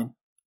that's fine,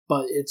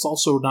 but it's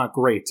also not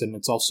great. And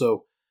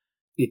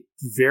it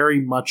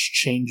very much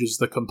changes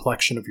the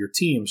complexion of your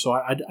team. So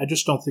I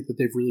just don't think that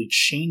they've really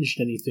changed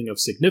anything of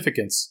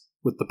significance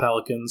with the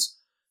Pelicans.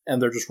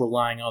 And they're just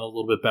relying on a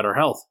little bit better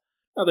health.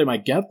 Now, they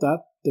might get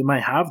that. They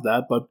might have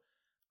that, but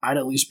I'd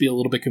at least be a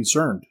little bit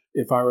concerned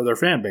if I were their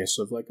fan base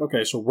of like,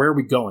 okay, so where are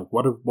we going?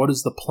 What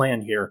is the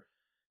plan here?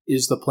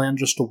 Is the plan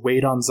just to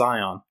wait on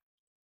Zion?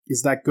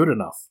 Is that good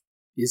enough?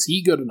 Is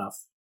he good enough?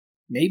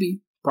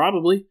 Maybe,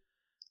 probably,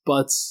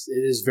 but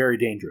it is very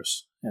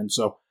dangerous. And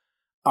so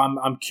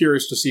I'm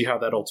curious to see how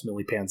that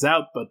ultimately pans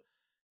out. But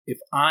if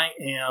I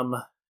am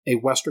a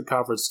Western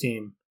Conference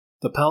team,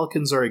 the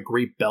Pelicans are a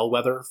great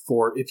bellwether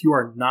for, if you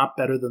are not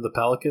better than the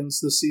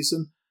Pelicans this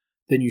season,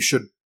 then you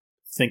should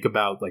think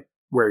about like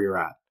where you're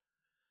at.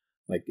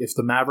 Like, if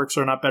the Mavericks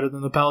are not better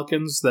than the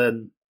Pelicans,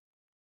 then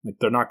like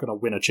they're not going to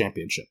win a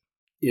championship.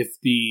 If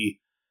the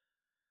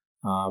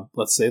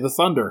let's say the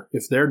Thunder,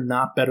 if they're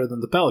not better than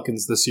the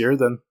Pelicans this year,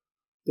 then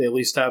they at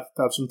least have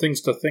some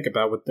things to think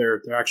about with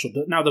their actual.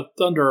 Now, the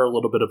Thunder are a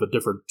little bit of a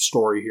different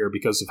story here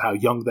because of how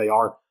young they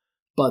are,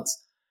 but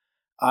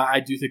I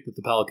do think that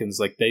the Pelicans,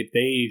 like,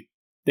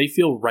 they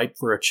feel ripe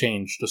for a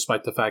change,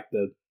 despite the fact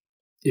that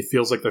it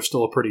feels like they're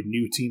still a pretty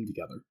new team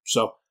together.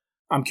 So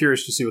I'm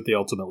curious to see what they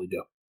ultimately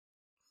do.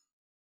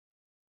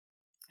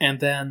 And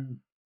then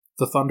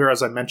the Thunder,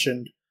 as I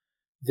mentioned,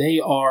 they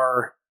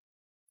are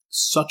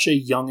such a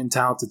young and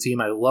talented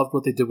team. I loved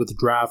what they did with the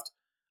draft.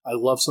 I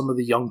love some of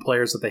the young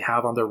players that they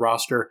have on their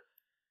roster.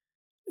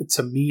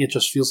 To me, it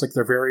just feels like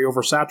they're very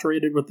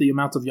oversaturated with the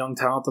amount of young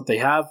talent that they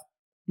have.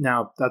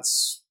 Now,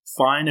 that's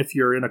fine if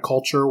you're in a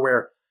culture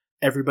where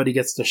everybody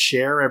gets to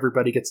share,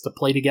 everybody gets to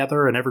play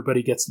together, and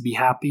everybody gets to be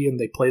happy, and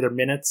they play their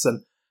minutes,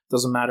 and it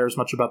doesn't matter as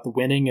much about the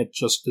winning, it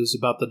just is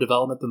about the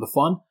development and the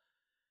fun.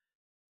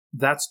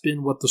 That's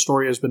been what the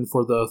story has been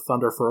for the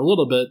Thunder for a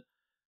little bit.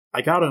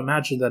 I got to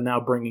imagine that now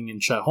bringing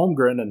in Chet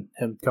Holmgren and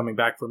him coming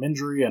back from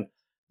injury, and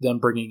then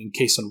bringing in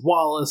Cason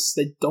Wallace,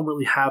 they don't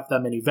really have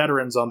that many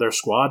veterans on their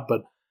squad,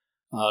 but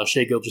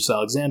Shai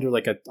Gilgeous-Alexander,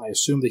 like I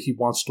assume that he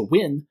wants to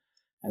win,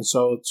 and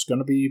so it's going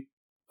to be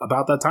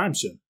about that time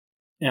soon.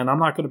 And I'm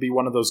not going to be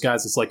one of those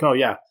guys that's like, oh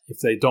yeah, if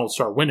they don't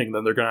start winning,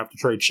 then they're going to have to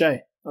trade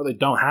Shai. No, they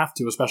don't have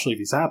to, especially if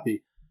he's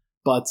happy.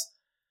 But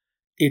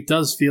it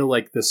does feel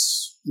like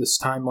this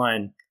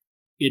timeline,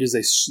 it is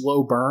a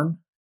slow burn,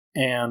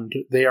 and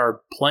they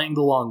are playing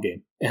the long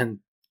game. And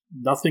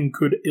nothing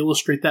could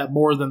illustrate that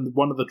more than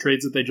one of the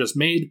trades that they just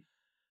made,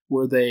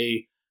 where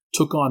they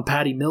took on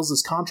Patty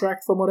Mills'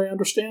 contract, from what I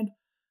understand,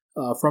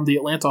 from the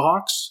Atlanta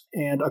Hawks,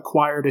 and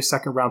acquired a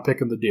second-round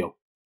pick in the deal.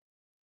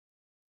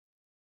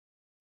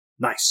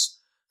 Nice.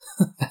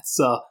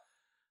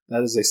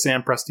 That is a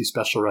Sam Presti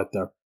special right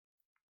there.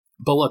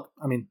 But look,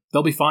 I mean,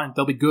 they'll be fine.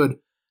 They'll be good.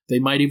 They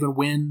might even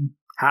win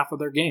half of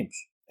their games.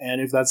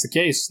 And if that's the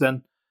case,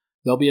 then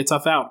they'll be a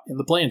tough out in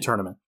the play-in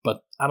tournament.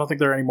 But I don't think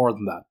they're any more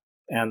than that.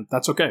 And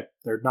that's okay.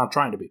 They're not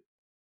trying to be.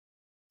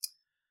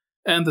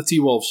 And the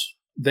T-Wolves,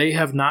 they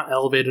have not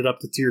elevated up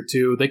to Tier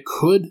 2. They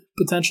could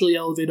potentially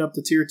elevate up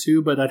to Tier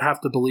 2, but I'd have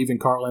to believe in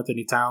Karl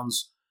Anthony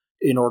Towns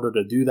in order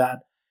to do that.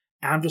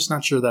 And I'm just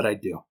not sure that I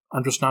do.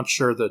 I'm just not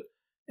sure that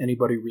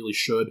anybody really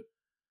should.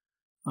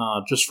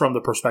 just from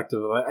the perspective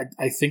of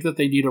I think that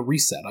they need a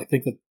reset. I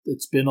think that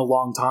it's been a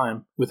long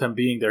time with him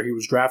being there. He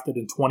was drafted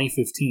in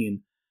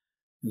 2015,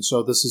 and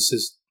so this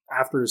is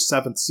after his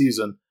 7th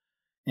season,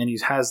 and he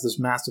has this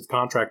massive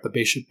contract that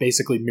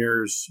basically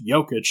mirrors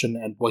Jokić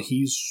and what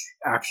he's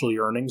actually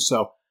earning.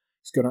 So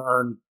he's going to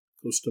earn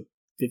close to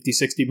 50,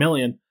 60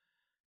 million,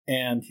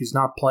 and he's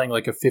not playing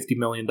like a $50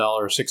 million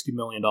or $60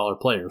 million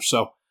player.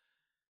 So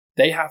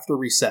they have to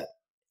reset,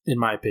 in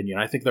my opinion.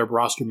 I think their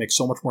roster makes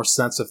so much more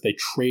sense if they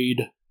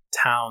trade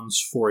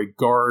Towns for a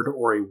guard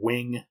or a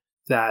wing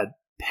that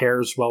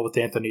pairs well with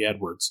Anthony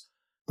Edwards.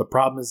 The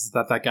problem is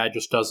that guy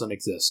just doesn't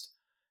exist.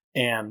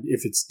 And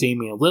if it's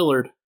Damian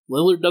Lillard,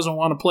 Lillard doesn't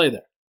want to play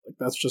there. Like,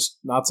 that's just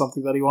not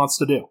something that he wants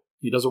to do.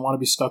 He doesn't want to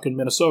be stuck in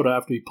Minnesota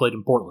after he played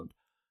in Portland.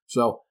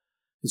 So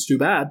it's too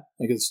bad.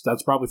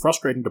 That's probably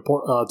frustrating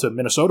to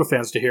Minnesota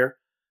fans to hear,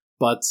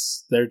 but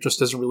there just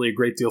isn't really a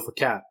great deal for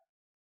Cat.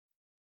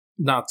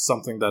 Not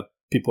something that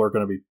people are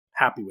going to be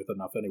happy with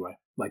enough anyway.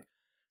 Like,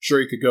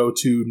 sure, you could go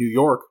to New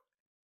York.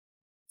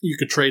 You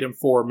could trade him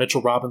for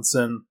Mitchell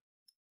Robinson,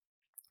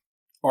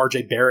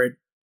 RJ Barrett,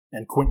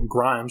 and Quentin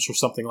Grimes or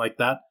something like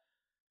that.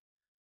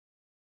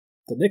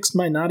 The Knicks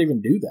might not even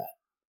do that.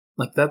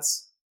 Like,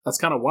 that's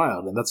kind of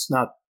wild, and that's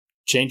not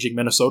changing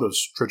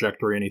Minnesota's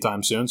trajectory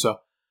anytime soon, so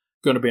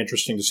going to be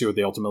interesting to see what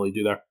they ultimately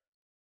do there.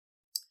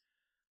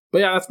 But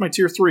yeah, that's my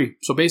tier 3.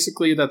 So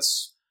basically,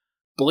 that's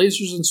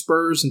Blazers and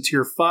Spurs in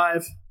tier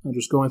 5. I'm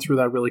just going through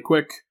that really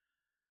quick.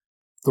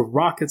 The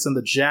Rockets and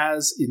the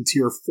Jazz in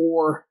tier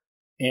 4,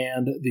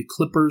 and the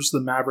Clippers,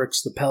 the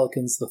Mavericks, the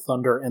Pelicans, the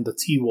Thunder, and the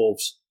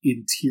T-Wolves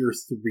in tier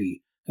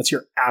 3. That's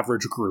your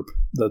average group,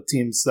 the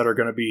teams that are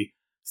going to be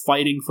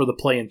fighting for the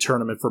play-in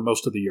tournament for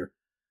most of the year.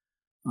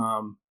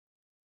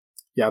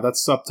 Yeah,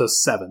 that's up to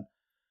 7.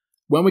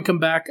 When we come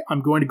back,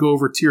 I'm going to go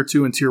over tier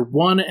 2 and tier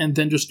 1, and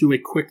then just do a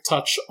quick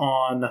touch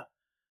on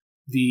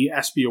the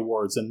ESPY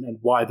Awards and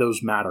why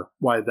those matter,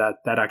 why that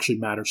actually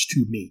matters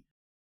to me.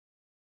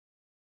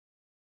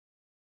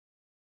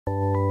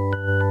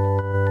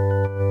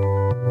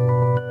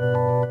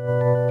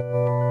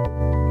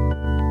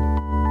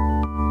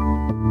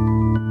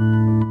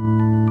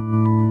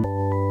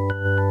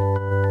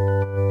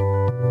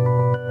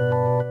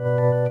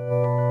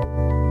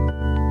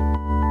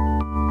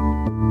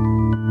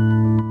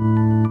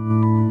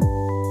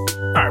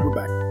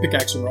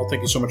 Pickaxe and Roll.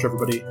 Thank you so much,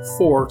 everybody,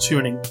 for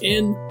tuning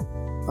in.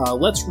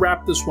 Let's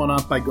wrap this one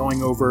up by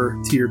going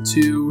over Tier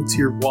 2,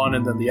 Tier 1,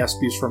 and then the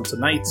ESPYs from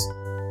tonight.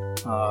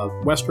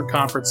 Western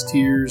Conference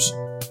tiers.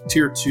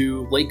 Tier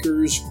 2,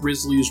 Lakers,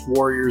 Grizzlies,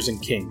 Warriors, and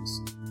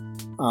Kings.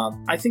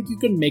 I think you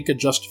can make a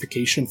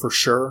justification for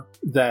sure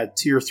that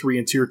Tier 3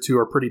 and Tier 2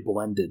 are pretty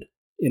blended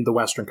in the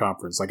Western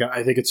Conference. Like,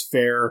 I think it's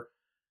fair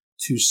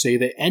to say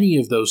that any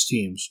of those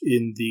teams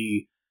in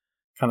the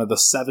kind of the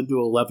 7 to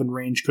 11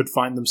 range could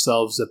find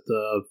themselves at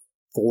the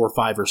 4,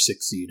 5, or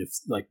 6 seed if,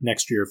 like,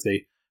 next year, if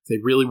they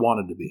really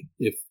wanted to be,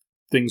 if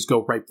things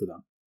go right for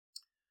them.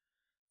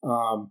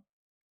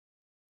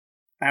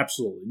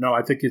 Absolutely. No,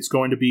 I think it's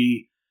going to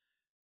be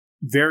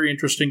very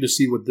interesting to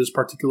see what this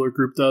particular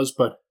group does,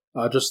 but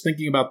just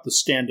thinking about the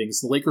standings,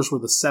 the Lakers were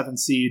the 7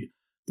 seed,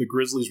 the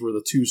Grizzlies were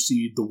the 2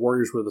 seed, the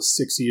Warriors were the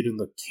 6 seed, and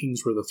the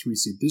Kings were the 3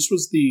 seed. This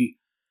was the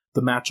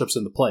matchups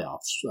in the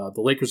playoffs.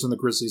 The Lakers and the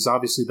Grizzlies,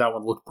 obviously that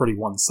one looked pretty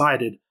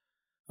one-sided,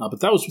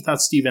 but that was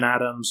without Steven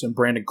Adams and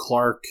Brandon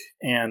Clark,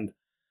 and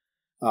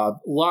a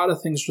lot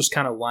of things just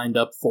kind of lined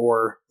up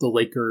for the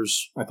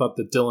Lakers. I thought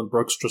that Dylan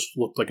Brooks just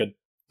looked like a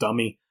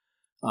dummy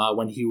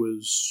when he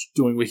was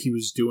doing what he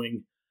was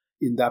doing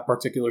in that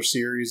particular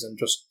series and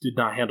just did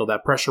not handle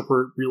that pressure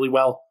really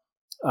well.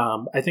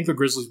 I think the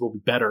Grizzlies will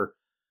be better.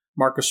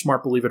 Marcus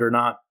Smart, believe it or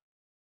not,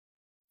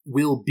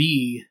 will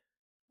be...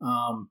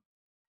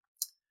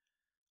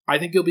 I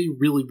think he'll be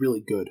really,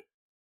 really good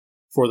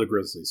for the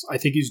Grizzlies. I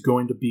think he's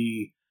going to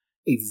be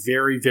a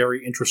very,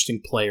 very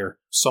interesting player.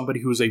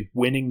 Somebody who is a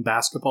winning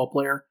basketball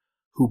player,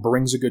 who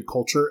brings a good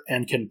culture,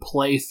 and can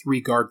play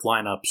 3-guard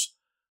lineups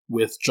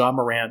with John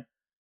Morant,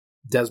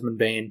 Desmond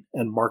Bane,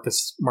 and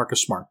Marcus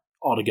Smart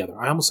all together.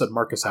 I almost said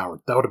Marcus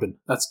Howard. That would have been...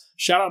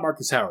 shout out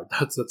Marcus Howard.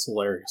 That's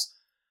hilarious.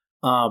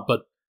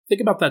 But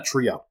think about that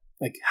trio.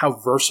 Like, how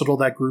versatile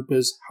that group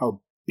is,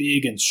 how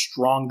big and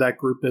strong that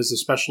group is,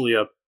 especially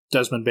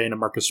Desmond Bane and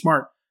Marcus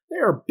Smart. They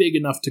are big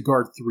enough to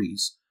guard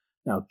threes.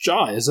 Now,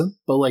 Ja isn't,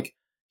 but like,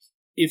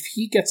 if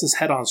he gets his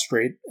head on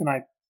straight, and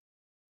I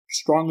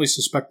strongly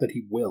suspect that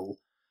he will,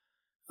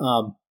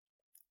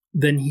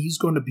 then he's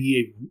going to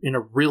be in a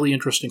really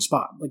interesting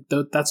spot.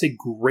 Like, that's a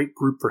great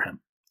group for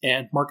him.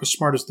 And Marcus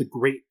Smart is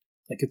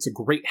it's a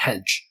great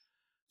hedge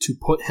to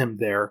put him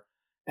there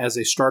as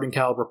a starting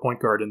caliber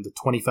point guard in the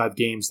 25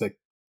 games that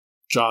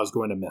Ja is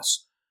going to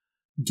miss.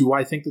 Do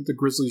I think that the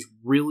Grizzlies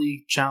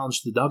really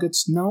challenge the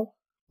Nuggets? No.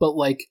 But,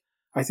 like,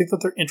 I think that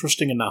they're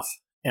interesting enough.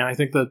 And I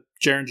think that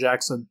Jaren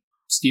Jackson,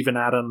 Steven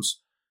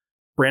Adams,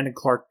 Brandon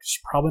Clark is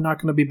probably not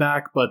going to be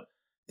back, but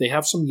they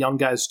have some young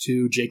guys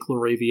too. Jake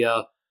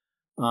LaRavia,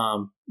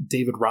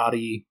 David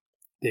Roddy.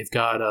 They've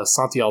got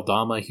Santi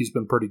Aldama. He's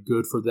been pretty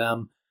good for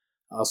them.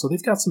 So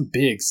they've got some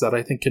bigs that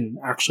I think can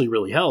actually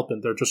really help,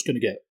 and they're just going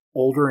to get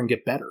older and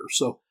get better.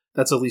 So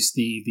that's at least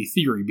the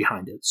theory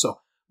behind it. So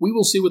we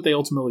will see what they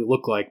ultimately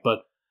look like, but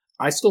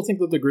I still think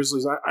that the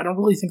Grizzlies, I don't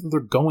really think that they're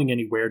going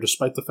anywhere,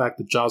 despite the fact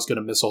that Ja's going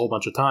to miss a whole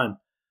bunch of time.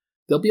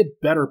 They'll be a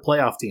better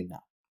playoff team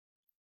now.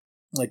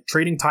 Like,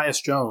 trading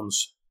Tyus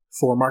Jones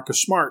for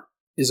Marcus Smart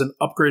is an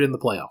upgrade in the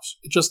playoffs.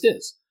 It just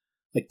is.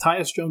 Like,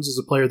 Tyus Jones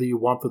is a player that you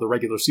want for the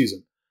regular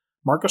season.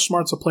 Marcus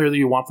Smart's a player that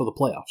you want for the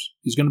playoffs.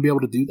 He's going to be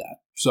able to do that.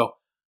 So,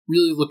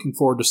 really looking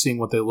forward to seeing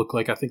what they look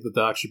like. I think that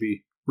they'll actually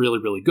be really,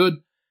 really good,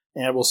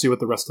 and we'll see what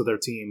the rest of their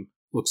team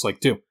looks like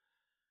too.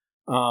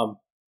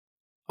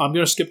 I'm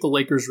going to skip the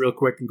Lakers real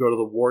quick and go to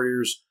the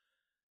Warriors.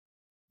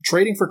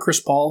 Trading for Chris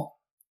Paul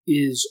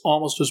is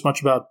almost as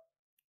much about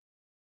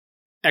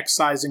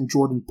excising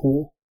Jordan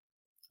Poole.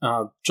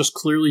 Just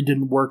clearly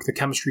didn't work. The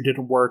chemistry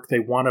didn't work. They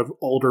want an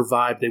older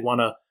vibe. They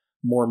want a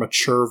more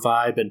mature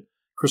vibe, and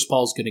Chris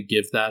Paul's going to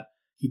give that.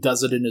 He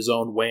does it in his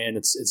own way, and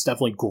it's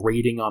definitely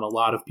grating on a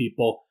lot of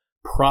people.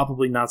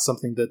 Probably not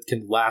something that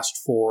can last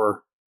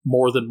for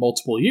more than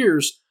multiple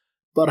years,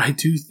 but I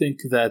do think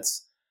that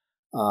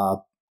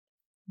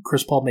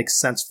Chris Paul makes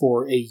sense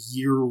for a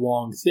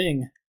year-long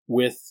thing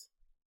with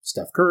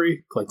Steph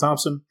Curry, Klay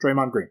Thompson,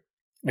 Draymond Green.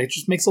 It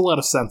just makes a lot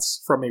of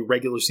sense from a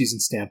regular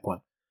season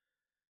standpoint.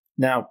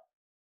 Now,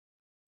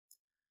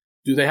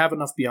 do they have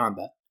enough beyond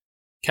that?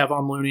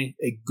 Kevon Looney,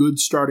 a good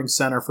starting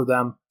center for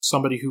them,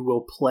 somebody who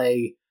will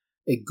play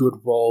a good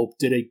role,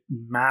 did a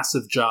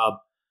massive job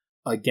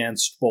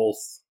against both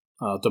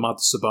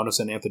Domantas Sabonis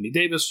and Anthony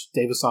Davis.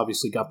 Davis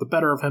obviously got the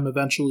better of him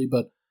eventually,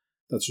 but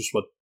that's just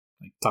what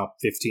top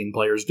 15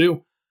 players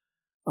do.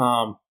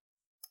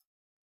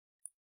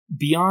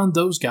 Beyond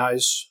those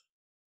guys,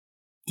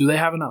 do they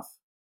have enough?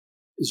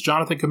 Is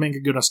Jonathan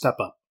Kuminga going to step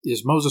up?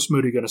 Is Moses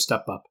Moody going to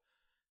step up?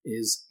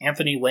 Is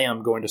Anthony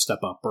Lamb going to step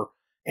up? Or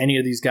any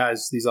of these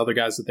guys, these other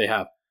guys that they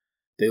have?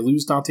 They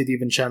lose Dante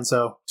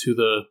DiVincenzo to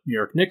the New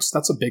York Knicks.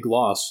 That's a big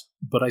loss,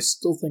 but I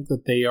still think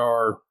that they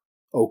are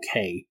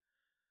okay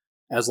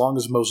as long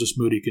as Moses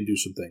Moody can do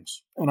some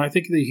things. And I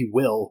think that he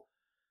will,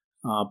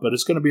 but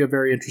it's going to be a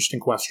very interesting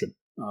question.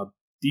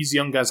 These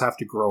young guys have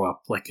to grow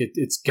up. Like,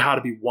 it's got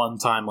to be one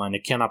timeline.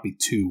 It cannot be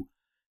two.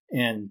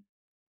 And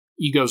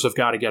egos have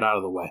got to get out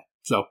of the way.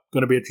 So,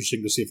 going to be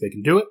interesting to see if they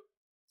can do it.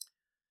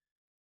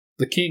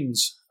 The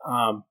Kings,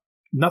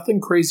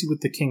 nothing crazy with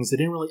the Kings. They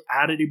didn't really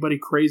add anybody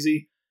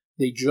crazy.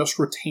 They just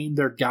retained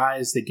their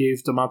guys. They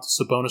gave Domantas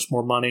Sabonis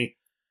more money.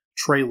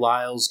 Trey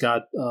Lyles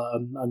got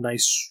a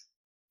nice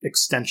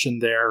extension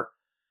there.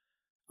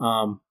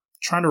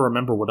 Trying to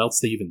remember what else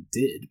they even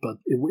did, but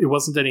it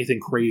wasn't anything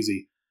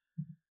crazy.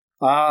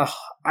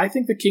 I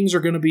think the Kings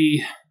are going to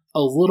be a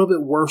little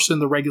bit worse in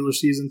the regular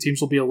season. Teams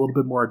will be a little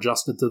bit more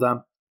adjusted to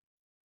them.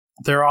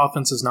 Their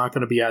offense is not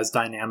going to be as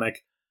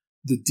dynamic.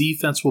 The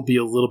defense will be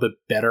a little bit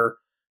better,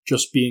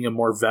 just being a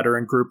more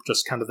veteran group,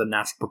 just kind of the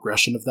natural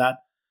progression of that.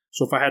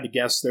 So if I had to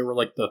guess, they were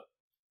like the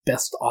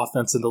best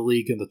offense in the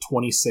league and the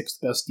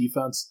 26th best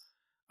defense.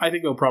 I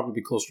think it'll probably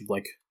be closer to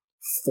like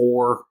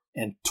 4-20.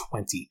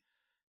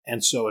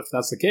 And so if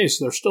that's the case,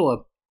 they're still a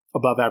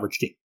above average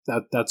team.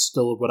 That's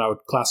still what I would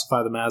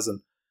classify them as,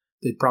 and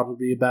they'd probably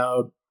be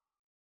about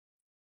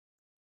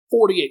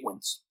 48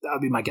 wins. That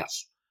would be my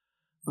guess.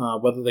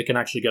 Whether they can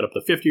actually get up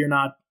to 50 or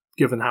not,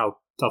 given how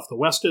tough the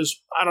West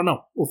is, I don't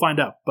know. We'll find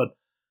out. But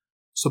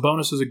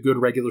Sabonis is a good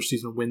regular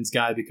season wins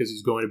guy because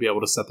he's going to be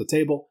able to set the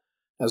table.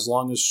 As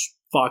long as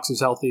Fox is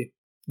healthy,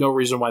 no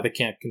reason why they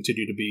can't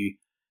continue to be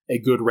a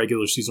good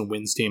regular season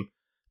wins team.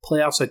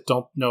 Playoffs, I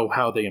don't know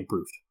how they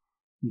improved.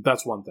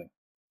 That's one thing.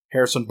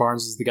 Harrison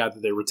Barnes is the guy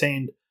that they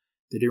retained.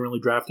 They didn't really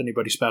draft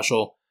anybody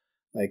special.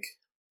 Like,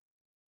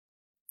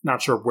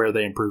 not sure where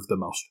they improved the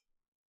most.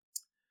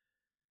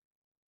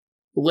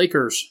 The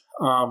Lakers,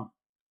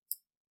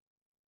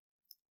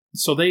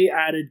 so they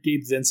added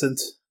Gabe Vincent,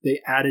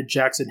 they added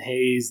Jackson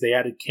Hayes, they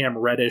added Cam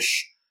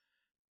Reddish,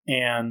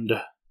 and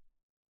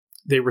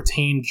they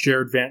retained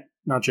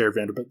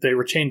they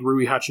retained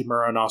Rui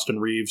Hachimura and Austin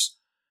Reeves.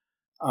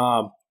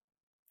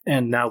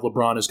 And now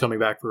LeBron is coming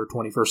back for her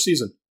 21st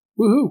season.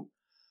 Woohoo!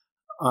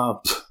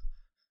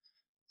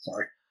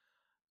 Sorry.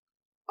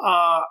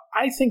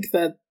 I think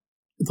that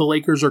the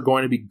Lakers are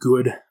going to be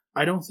good.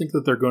 I don't think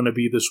that they're going to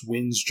be this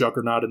wins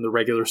juggernaut in the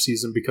regular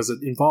season because it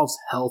involves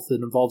health,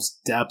 it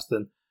involves depth,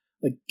 and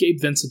like Gabe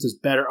Vincent is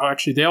better. Oh,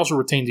 actually, they also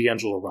retained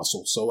D'Angelo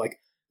Russell, so like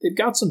they've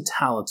got some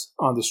talent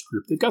on this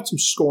group. They've got some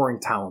scoring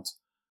talent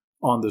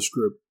on this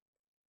group.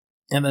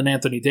 And then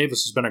Anthony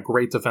Davis has been a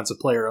great defensive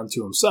player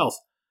unto himself.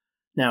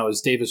 Now,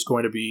 is Davis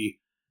going to be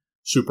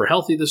super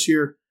healthy this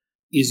year?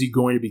 Is he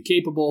going to be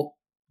capable?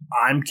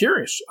 I'm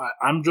curious.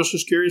 I'm just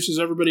as curious as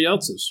everybody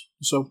else is.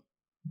 So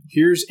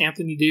here's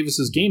Anthony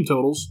Davis's game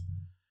totals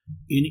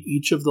in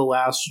each of the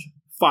last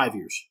 5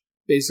 years,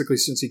 basically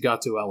since he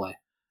got to LA.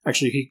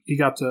 Actually, he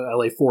got to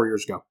LA 4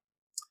 years ago.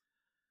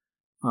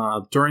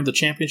 During the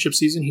championship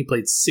season, he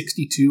played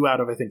 62 out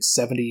of, I think,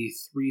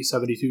 73,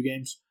 72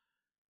 games.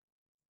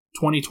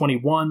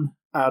 2021,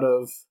 out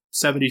of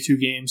 72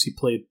 games, he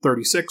played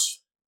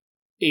 36.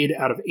 8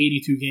 out of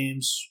 82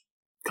 games.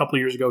 A couple of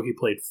years ago, he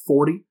played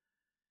 40.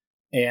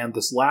 And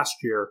this last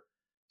year,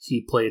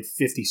 he played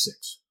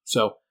 56.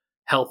 So,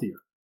 healthier.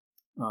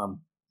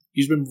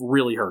 He's been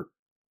really hurt.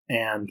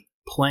 And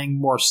playing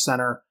more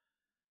center,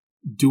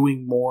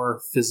 doing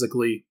more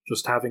physically,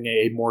 just having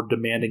a more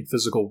demanding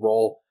physical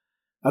role,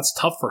 that's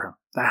tough for him.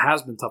 That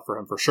has been tough for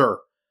him for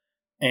sure.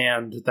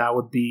 And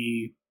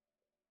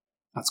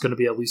that's going to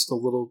be at least a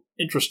little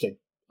interesting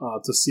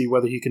to see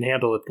whether he can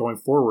handle it going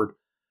forward.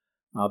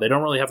 They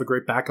don't really have a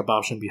great backup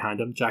option behind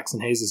him.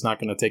 Jackson Hayes is not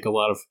going to take a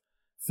lot of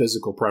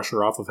physical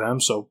pressure off of him.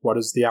 So what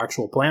is the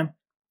actual plan?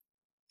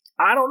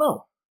 I don't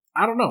know.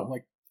 I don't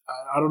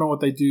know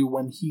what they do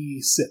when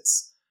he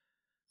sits.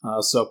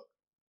 So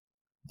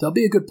they'll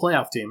be a good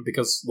playoff team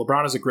because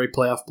LeBron is a great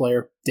playoff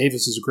player.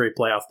 Davis is a great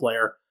playoff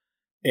player.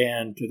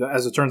 And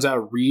as it turns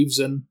out, Reeves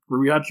and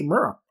Rui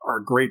Hachimura are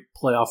great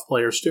playoff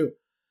players too.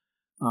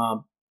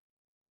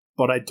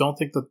 But I don't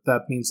think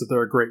that means that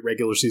they're a great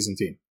regular season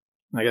team.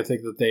 I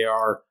think that they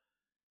are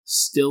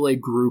still a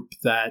group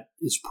that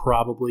is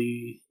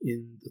probably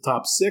in the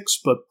top 6,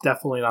 but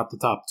definitely not the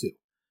top 2.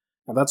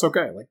 And that's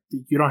okay. Like,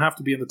 you don't have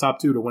to be in the top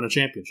 2 to win a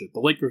championship.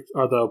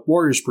 The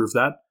Warriors proved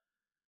that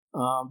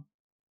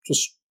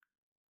just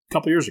a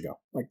couple years ago.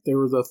 Like, they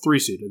were the 3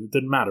 seed, and it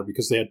didn't matter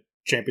because they had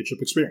championship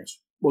experience.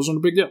 Wasn't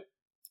a big deal.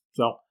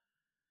 So,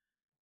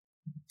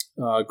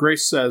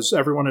 Grace says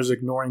everyone is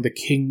ignoring the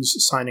Kings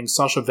signing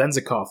Sasha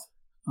Vezenkov.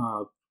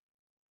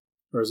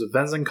 Or is it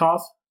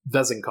Vezenkov?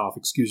 Vezenkov,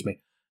 excuse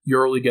me.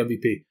 EuroLeague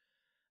MVP.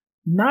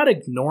 Not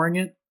ignoring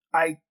it.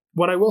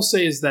 What I will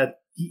say is that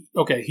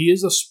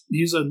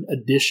he's an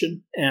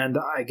addition, and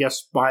I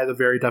guess by the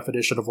very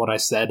definition of what I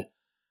said,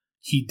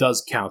 he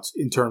does count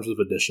in terms of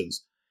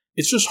additions.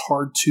 It's just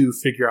hard to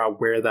figure out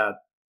where that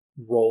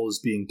role is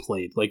being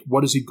played. Like,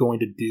 what is he going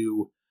to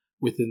do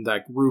within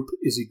that group?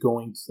 Is he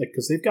going to,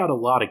 because they've got a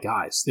lot of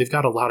guys. They've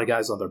got a lot of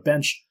guys on their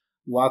bench,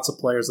 lots of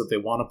players that they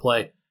want to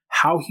play.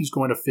 How he's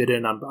going to fit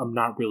in, I'm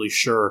not really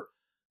sure.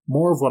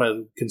 More of what I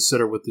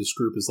consider with this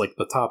group is like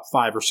the top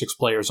 5 or 6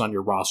 players on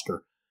your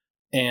roster.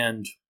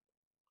 And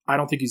I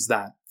don't think he's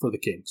that for the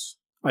Kings.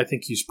 I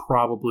think he's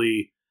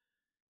probably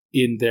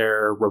in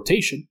their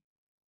rotation,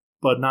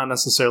 but not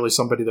necessarily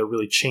somebody that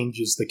really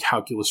changes the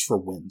calculus for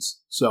wins.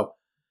 So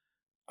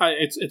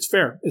it's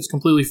fair. It's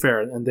completely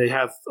fair. And they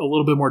have a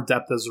little bit more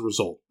depth as a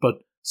result, but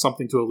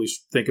something to at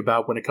least think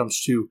about when it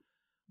comes to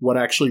what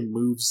actually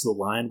moves the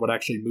line, what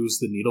actually moves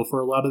the needle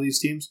for a lot of these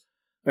teams.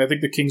 I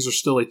think the Kings are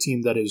still a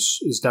team that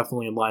is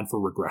definitely in line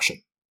for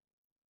regression.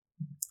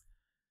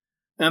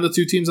 And the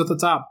 2 teams at the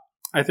top,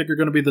 I think, are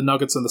going to be the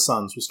Nuggets and the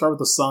Suns. We'll start with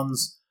the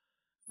Suns.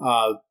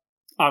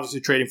 Obviously,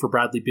 trading for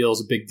Bradley Beal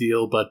is a big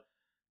deal, but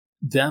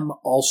them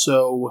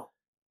also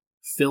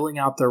filling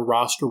out their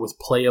roster with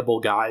playable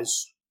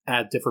guys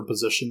at different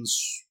positions.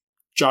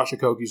 Josh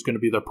Okogie is going to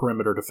be their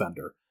perimeter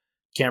defender.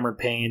 Cameron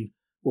Payne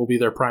will be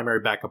their primary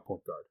backup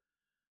point guard.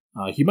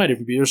 He might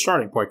even be their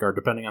starting point guard,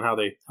 depending on how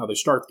they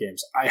start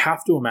games. I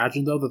have to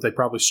imagine, though, that they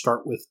probably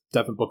start with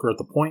Devin Booker at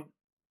the point,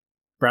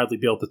 Bradley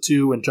Beal at the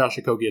 2, and Josh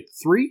Okogie at the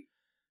 3,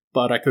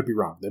 but I could be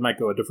wrong. They might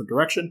go a different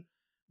direction.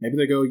 Maybe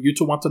they go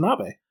Yuta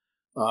Watanabe,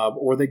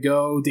 or they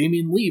go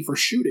Damian Lee for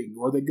shooting,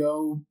 or they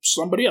go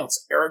somebody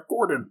else, Eric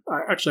Gordon.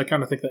 I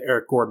kind of think that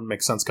Eric Gordon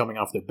makes sense coming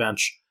off their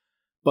bench.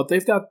 But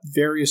they've got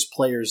various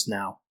players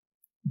now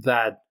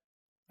that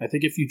I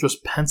think if you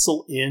just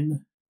pencil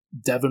in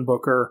Devin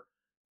Booker,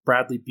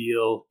 Bradley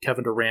Beal,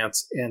 Kevin Durant,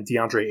 and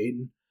DeAndre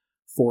Ayton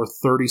for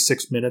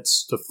 36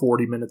 minutes to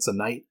 40 minutes a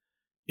night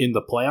in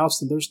the playoffs,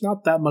 then there's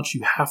not that much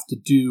you have to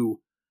do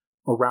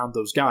around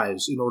those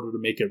guys in order to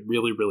make it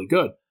really, really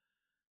good.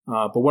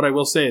 But what I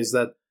will say is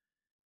that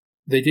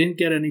they didn't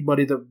get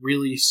anybody that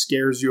really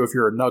scares you if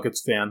you're a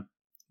Nuggets fan,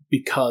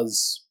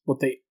 because what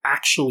they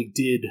actually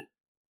did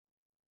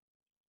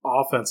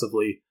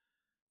offensively,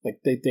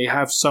 like they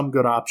have some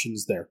good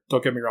options there.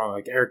 Don't get me wrong,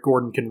 like Eric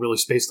Gordon can really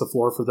space the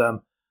floor for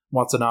them.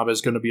 Watanabe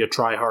is going to be a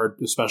try-hard,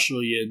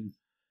 especially in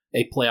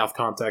a playoff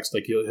context.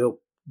 Like he'll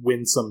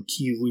win some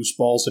key loose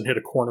balls and hit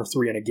a corner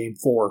 3 in a game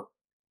 4.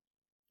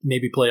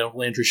 Maybe play a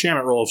Landry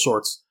Shamet role of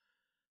sorts.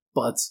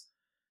 But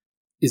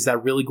is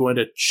that really going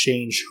to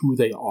change who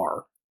they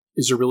are?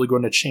 Is it really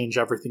going to change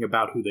everything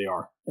about who they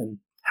are and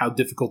how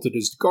difficult it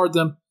is to guard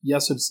them?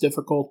 Yes, it's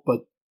difficult,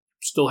 but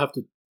still have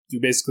to do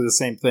basically the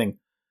same thing,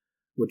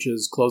 which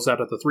is close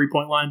out at the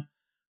 3-point line,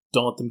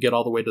 don't let them get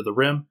all the way to the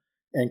rim,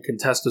 and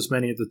contest as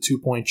many of the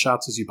 2-point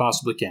shots as you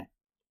possibly can.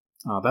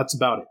 That's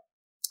about it.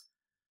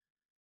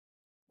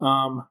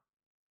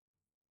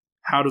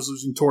 How does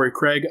losing Torrey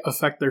Craig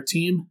affect their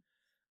team?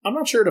 I'm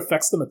not sure it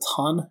affects them a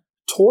ton.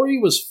 Torrey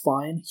was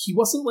fine. He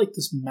wasn't like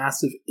this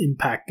massive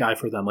impact guy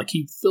for them. Like,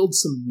 he filled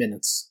some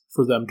minutes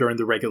for them during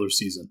the regular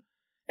season.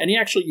 And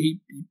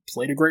he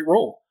played a great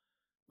role.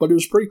 But it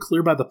was pretty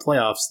clear by the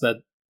playoffs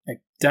that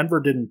Denver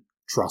didn't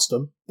trust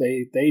him.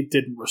 They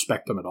didn't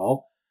respect him at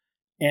all.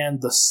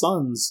 And the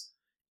Suns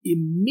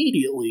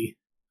immediately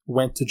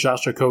went to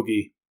Josh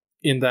Okogie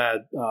in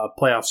that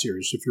playoff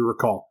series, if you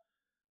recall.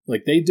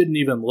 Like, they didn't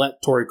even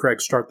let Torrey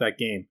Craig start that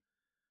game.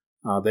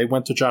 They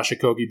went to Josh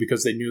Okogie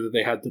because they knew that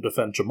they had to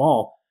defend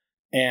Jamal,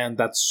 and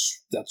that's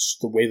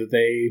the way that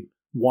they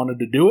wanted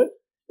to do it.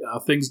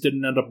 Things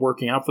didn't end up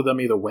working out for them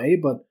either way,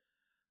 but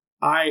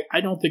I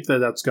don't think that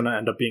that's going to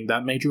end up being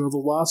that major of a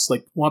loss.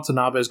 Like,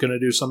 Watanabe is going to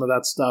do some of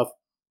that stuff,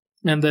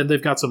 and then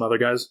they've got some other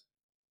guys.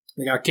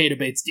 They got Keita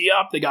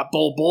Bates-Diop, they got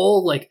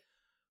Bol. Like,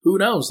 who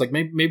knows? Like,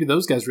 maybe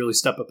those guys really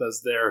step up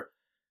as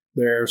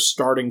their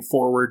starting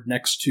forward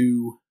next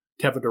to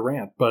Kevin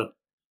Durant. But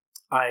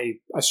I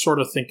sort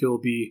of think it'll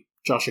be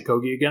Josh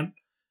Okogie again.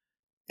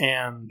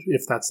 And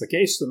if that's the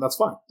case, then that's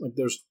fine. Like,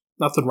 there's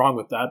nothing wrong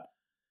with that.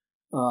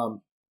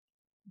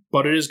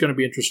 But it is going to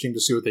be interesting to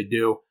see what they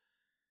do.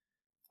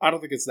 I don't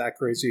think it's that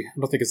crazy. I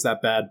don't think it's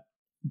that bad.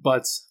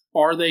 But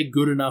are they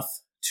good enough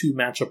to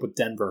match up with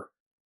Denver?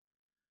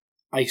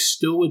 I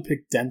still would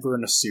pick Denver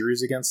in a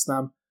series against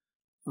them.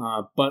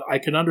 But I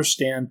can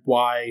understand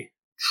why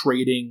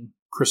trading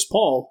Chris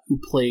Paul, who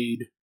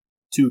played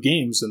 2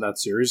 games in that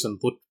series and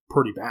looked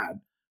pretty bad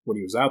when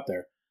he was out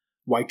there,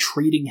 why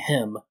trading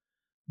him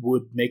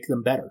would make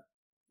them better.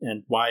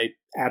 And why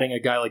adding a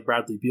guy like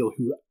Bradley Beal,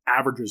 who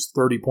averages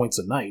 30 points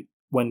a night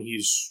when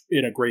he's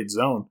in a great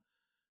zone,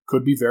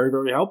 could be very,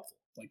 very helpful.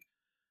 Like,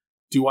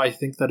 do I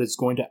think that it's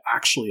going to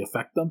actually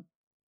affect them?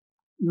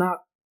 Not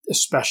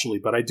especially,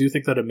 but I do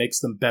think that it makes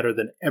them better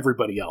than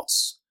everybody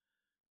else.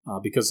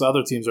 Because the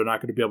other teams are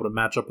not going to be able to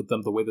match up with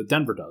them the way that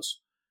Denver does.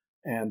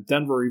 And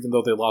Denver, even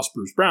though they lost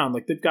Bruce Brown,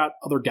 like, they've got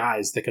other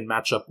guys that can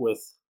match up with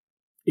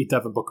a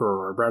Devin Booker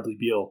or a Bradley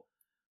Beal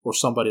or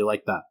somebody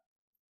like that.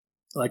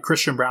 Like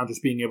Christian Brown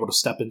just being able to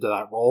step into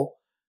that role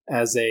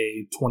as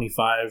a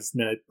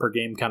 25-minute per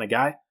game kind of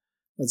guy,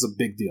 that's a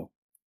big deal.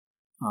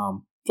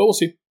 So we'll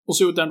see. We'll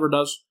see what Denver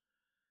does.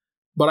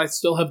 But I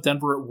still have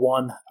Denver at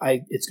 1.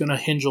 It's going to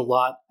hinge a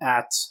lot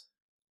at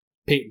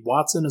Peyton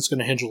Watson. It's going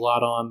to hinge a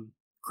lot on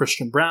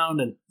Christian Brown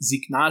and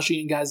Zeke Naji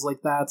and guys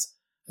like that.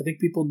 I think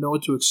people know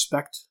what to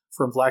expect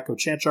from Vlatko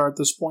Čančar at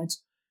this point.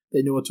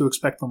 They know what to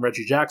expect from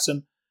Reggie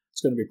Jackson.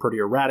 It's going to be pretty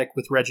erratic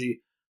with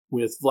Reggie.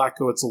 With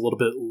Vlatko, it's a little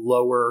bit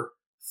lower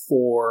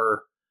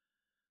for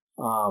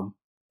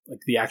like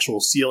the actual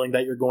ceiling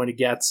that you're going to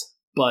get.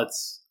 But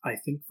I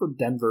think for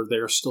Denver,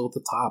 they're still at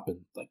the top.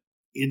 And like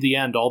in the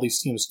end, all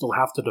these teams still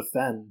have to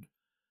defend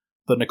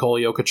the Nikola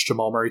Jokić,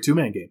 Jamal Murray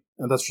 2-man game.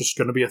 And that's just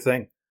going to be a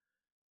thing.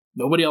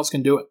 Nobody else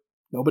can do it.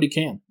 Nobody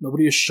can.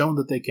 Nobody has shown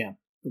that they can.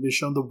 Nobody's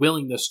shown the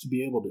willingness to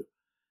be able to.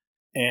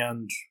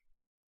 And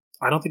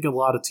I don't think a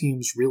lot of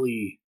teams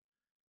really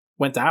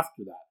went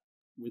after that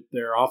with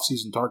their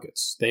offseason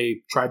targets.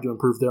 They tried to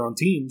improve their own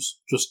teams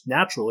just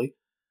naturally,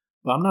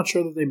 but I'm not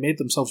sure that they made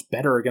themselves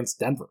better against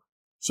Denver.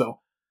 So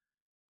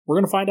we're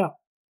going to find out.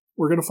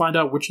 We're going to find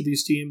out which of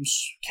these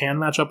teams can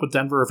match up with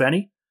Denver, if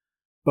any.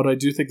 But I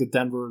do think that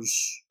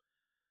Denver's,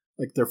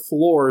 like, their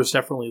floor is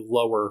definitely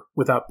lower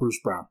without Bruce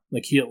Brown.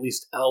 Like, he at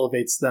least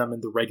elevates them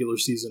in the regular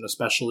season,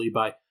 especially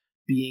by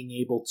being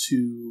able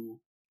to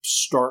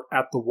start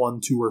at the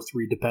 1, 2, or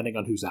 3, depending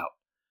on who's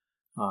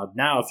out.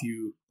 Now, if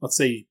you, let's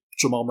say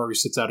Jamal Murray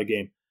sits out a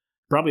game,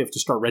 you probably have to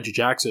start Reggie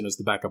Jackson as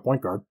the backup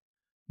point guard.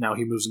 Now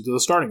he moves into the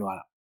starting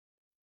lineup.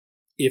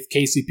 If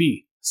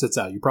KCP sits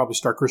out, you probably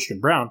start Christian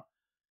Brown.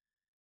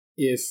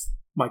 If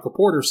Michael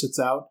Porter sits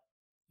out,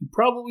 you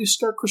probably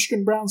start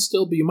Christian Brown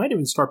still, but you might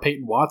even start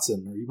Peyton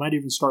Watson, or you might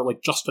even start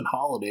like Justin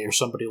Holiday or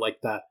somebody like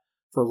that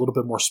for a little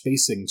bit more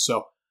spacing.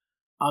 So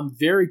I'm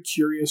very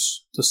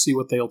curious to see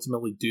what they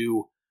ultimately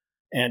do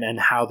and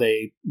how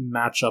they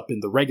match up in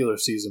the regular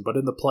season. But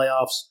in the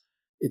playoffs,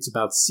 it's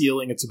about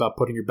ceiling. It's about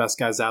putting your best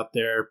guys out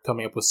there,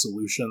 coming up with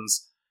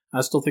solutions.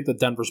 I still think that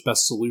Denver's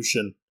best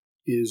solution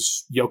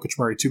is Jokić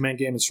Murray 2-man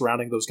game and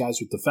surrounding those guys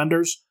with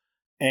defenders.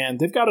 And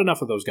they've got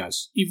enough of those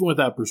guys, even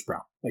without Bruce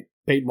Brown. Like,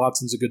 Peyton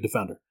Watson's a good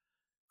defender.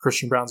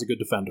 Christian Brown's a good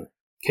defender.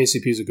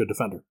 KCP's a good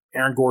defender.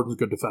 Aaron Gordon's a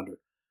good defender.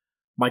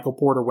 Michael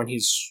Porter, when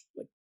he's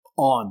like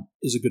on,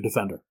 is a good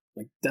defender.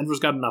 Like, Denver's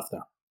got enough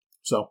there.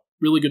 So,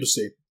 really good to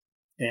see.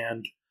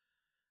 And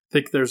I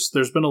think there's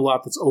been a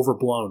lot that's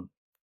overblown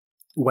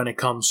when it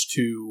comes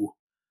to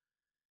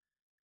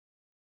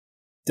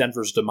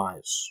Denver's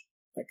demise.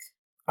 Like,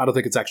 I don't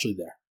think it's actually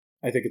there.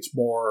 I think it's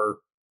more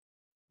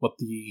what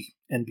the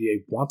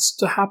NBA wants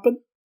to happen.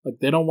 Like,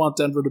 they don't want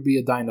Denver to be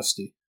a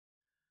dynasty.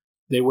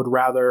 They would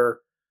rather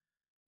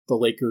the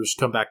Lakers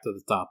come back to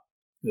the top.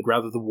 They'd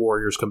rather the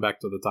Warriors come back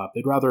to the top.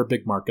 They'd rather a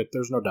big market,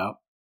 there's no doubt.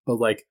 But,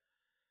 like,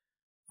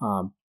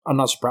 I'm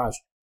not surprised.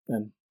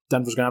 And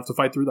Denver's going to have to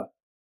fight through that.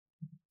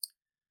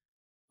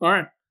 All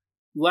right.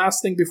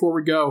 Last thing before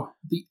we go.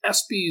 The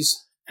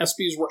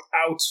ESPYs were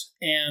out,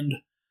 and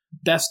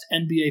Best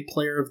NBA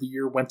Player of the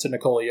Year went to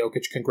Nikola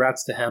Jokić.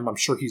 Congrats to him. I'm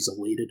sure he's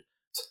elated.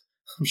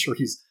 I'm sure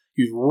he's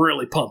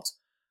really pumped.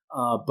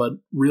 But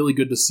really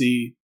good to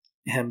see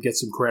him get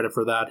some credit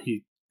for that.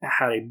 He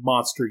had a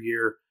monster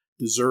year,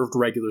 deserved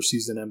regular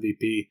season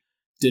MVP,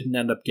 didn't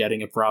end up getting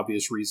it for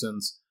obvious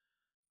reasons.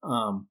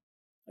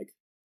 Like,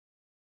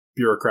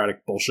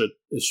 bureaucratic bullshit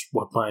is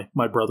what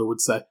my brother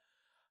would say.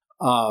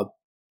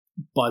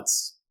 But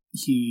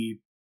he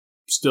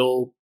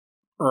still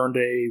earned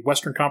a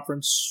Western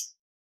Conference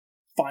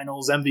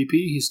Finals MVP.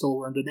 He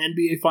still earned an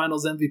NBA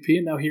Finals MVP,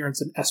 and now he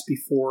earns an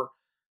SP4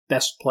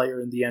 Best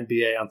Player in the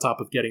NBA on top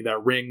of getting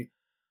that ring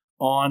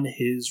on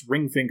his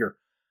ring finger.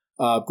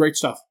 Great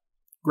stuff.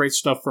 Great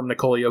stuff from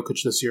Nikola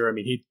Jokić this year. I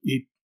mean,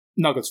 he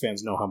Nuggets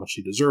fans know how much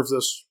he deserves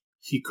this.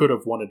 He could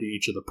have won it in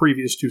each of the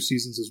previous 2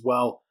 seasons as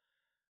well.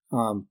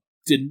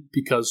 Didn't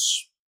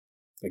because,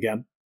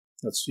 again,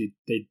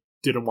 they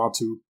didn't want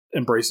to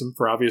embrace him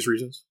for obvious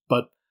reasons.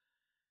 But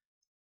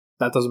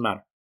that doesn't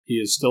matter. He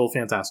is still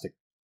fantastic.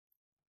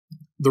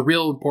 The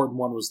real important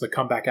one was the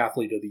comeback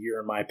athlete of the year,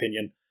 in my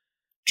opinion.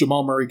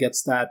 Jamal Murray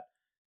gets that,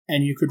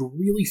 and you could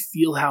really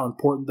feel how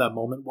important that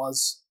moment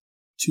was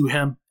to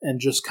him, and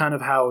just kind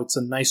of how it's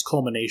a nice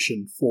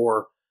culmination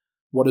for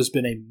what has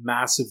been a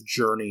massive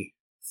journey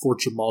for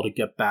Jamal to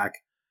get back.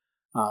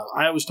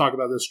 I always talk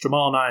about this.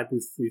 Jamal and I,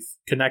 we've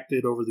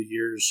connected over the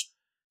years.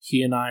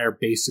 He and I are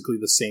basically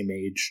the same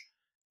age,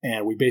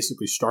 and we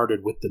basically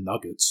started with the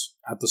Nuggets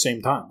at the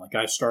same time. Like,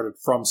 I started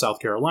from South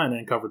Carolina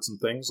and covered some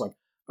things. Like,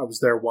 I was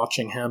there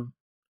watching him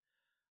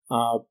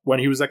when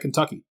he was at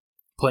Kentucky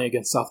playing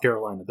against South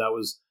Carolina. That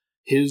was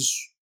his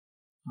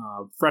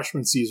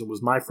freshman season,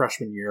 was my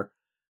freshman year,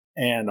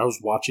 and I was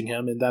watching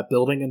him in that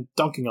building and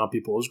dunking on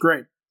people. It was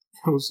great.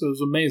 It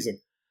was amazing.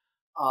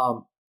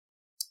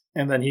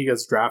 And then he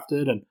gets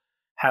drafted and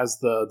has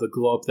the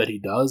glow up that he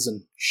does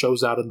and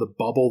shows out in the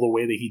bubble the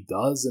way that he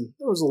does. And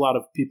there was a lot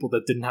of people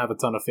that didn't have a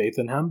ton of faith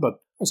in him, but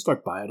I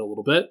stuck by it a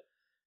little bit.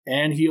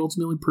 And he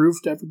ultimately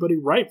proved everybody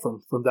right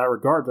from that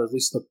regard, or at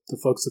least the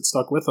folks that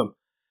stuck with him.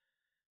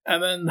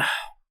 And then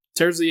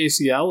tears the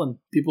ACL, and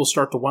people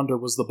start to wonder,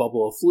 was the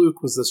bubble a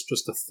fluke? Was this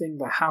just a thing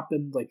that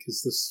happened? Like,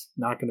 is this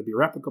not going to be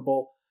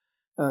replicable?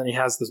 And then he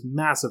has this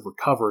massive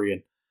recovery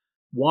and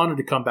wanted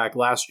to come back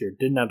last year,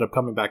 didn't end up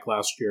coming back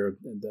last year,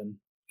 and then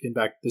came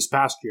back this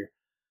past year.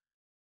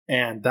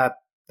 And that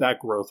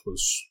growth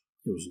was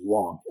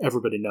long.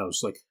 Everybody knows.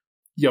 Like,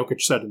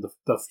 Jokić said in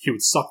he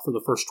would suck for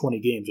the first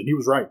 20 games, and he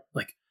was right.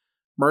 Like,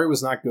 Murray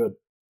was not good.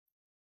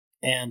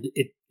 And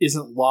it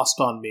isn't lost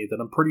on me that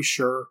I'm pretty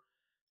sure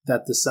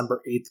that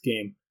December 8th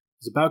game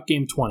is about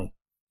game 20. It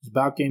was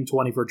about game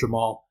 20 for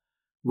Jamal,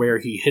 where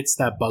he hits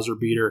that buzzer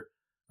beater,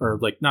 or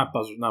like not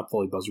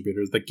fully buzzer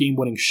beater, the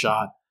game-winning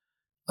shot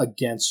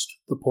against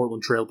the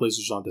Portland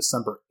Trailblazers on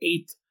December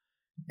 8th.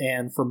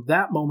 And from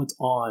that moment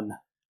on,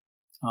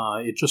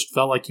 it just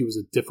felt like he was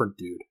a different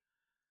dude.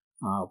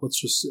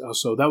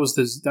 So that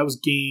was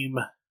game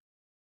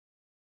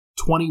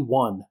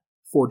 21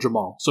 for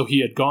Jamal. So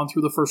he had gone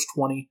through the first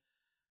 20.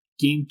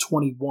 Game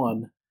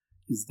 21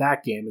 is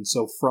that game. And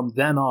so from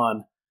then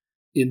on,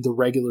 in the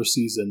regular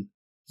season,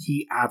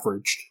 he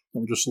averaged,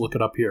 let me just look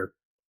it up here,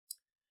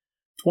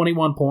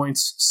 21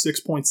 points,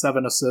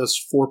 6.7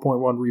 assists,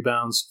 4.1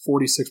 rebounds,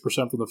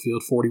 46% from the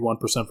field,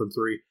 41% from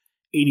three,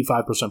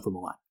 85% from the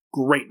line.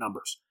 Great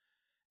numbers.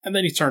 And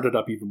then he turned it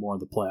up even more in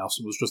the playoffs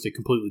and was just a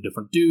completely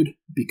different dude,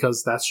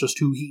 because that's just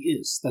who he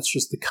is. That's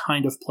just the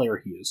kind of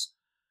player he is.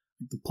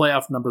 The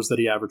playoff numbers that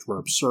he averaged were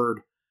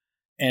absurd,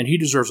 and he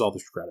deserves all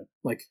this credit.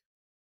 Like,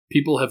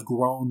 people have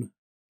grown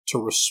to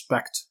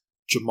respect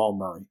Jamal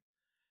Murray,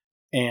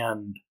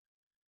 and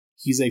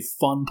he's a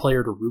fun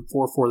player to root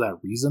for that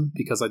reason,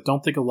 because I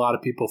don't think a lot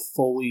of people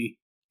fully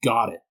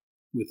got it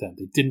with him.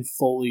 They didn't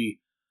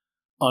fully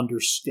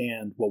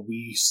understand what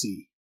we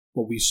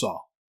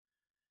saw.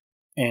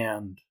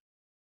 And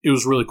it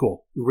was really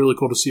cool. Really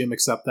cool to see him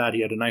accept that.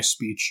 He had a nice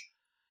speech.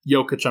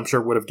 Jokić, I'm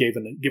sure, would have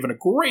given a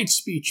great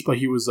speech, but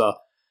he was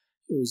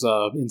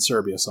in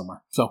Serbia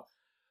somewhere. So,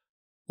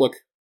 look,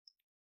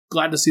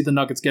 glad to see the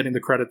Nuggets getting the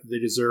credit that they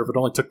deserve. It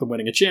only took them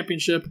winning a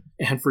championship,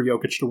 and for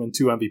Jokić to win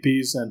 2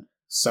 MVPs and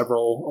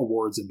several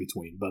awards in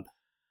between. But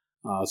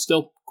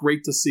still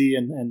great to see,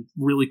 and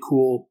really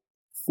cool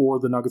for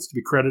the Nuggets to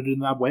be credited in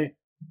that way.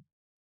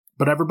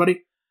 But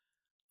everybody,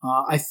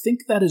 I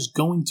think that is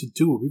going to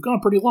do it. We've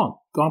gone pretty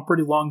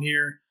long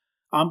here.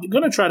 I'm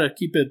going to try to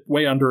keep it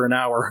way under an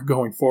hour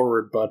going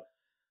forward, but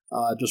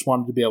just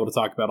wanted to be able to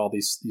talk about all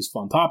these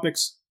fun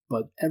topics.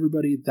 But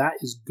everybody, that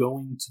is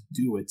going to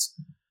do it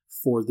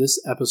for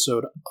this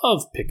episode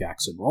of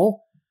Pickaxe and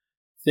Roll.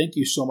 Thank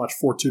you so much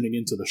for tuning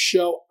into the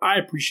show. I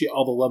appreciate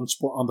all the love and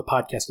support on the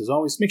podcast as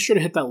always. Make sure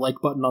to hit that like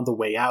button on the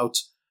way out.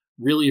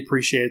 Really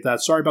appreciate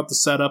that. Sorry about the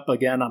setup.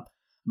 Again, I'm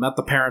at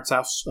the parents'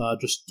 house,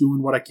 just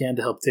doing what I can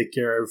to help take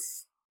care of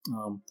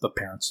the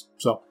parents.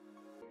 So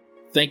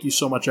thank you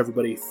so much,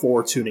 everybody,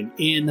 for tuning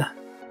in.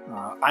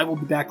 I will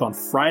be back on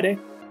Friday.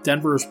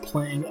 Denver is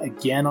playing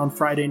again on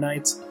Friday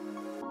night.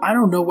 I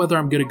don't know whether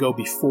I'm going to go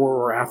before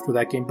or after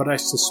that game, but I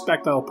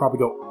suspect I'll probably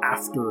go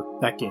after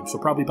that game. So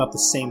probably about the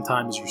same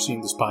time as you're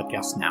seeing this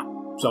podcast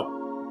now.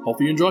 So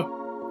hope you enjoy.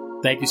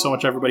 Thank you so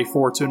much, everybody,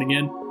 for tuning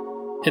in.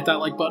 Hit that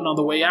like button on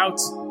the way out.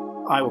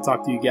 I will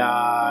talk to you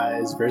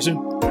guys very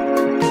soon.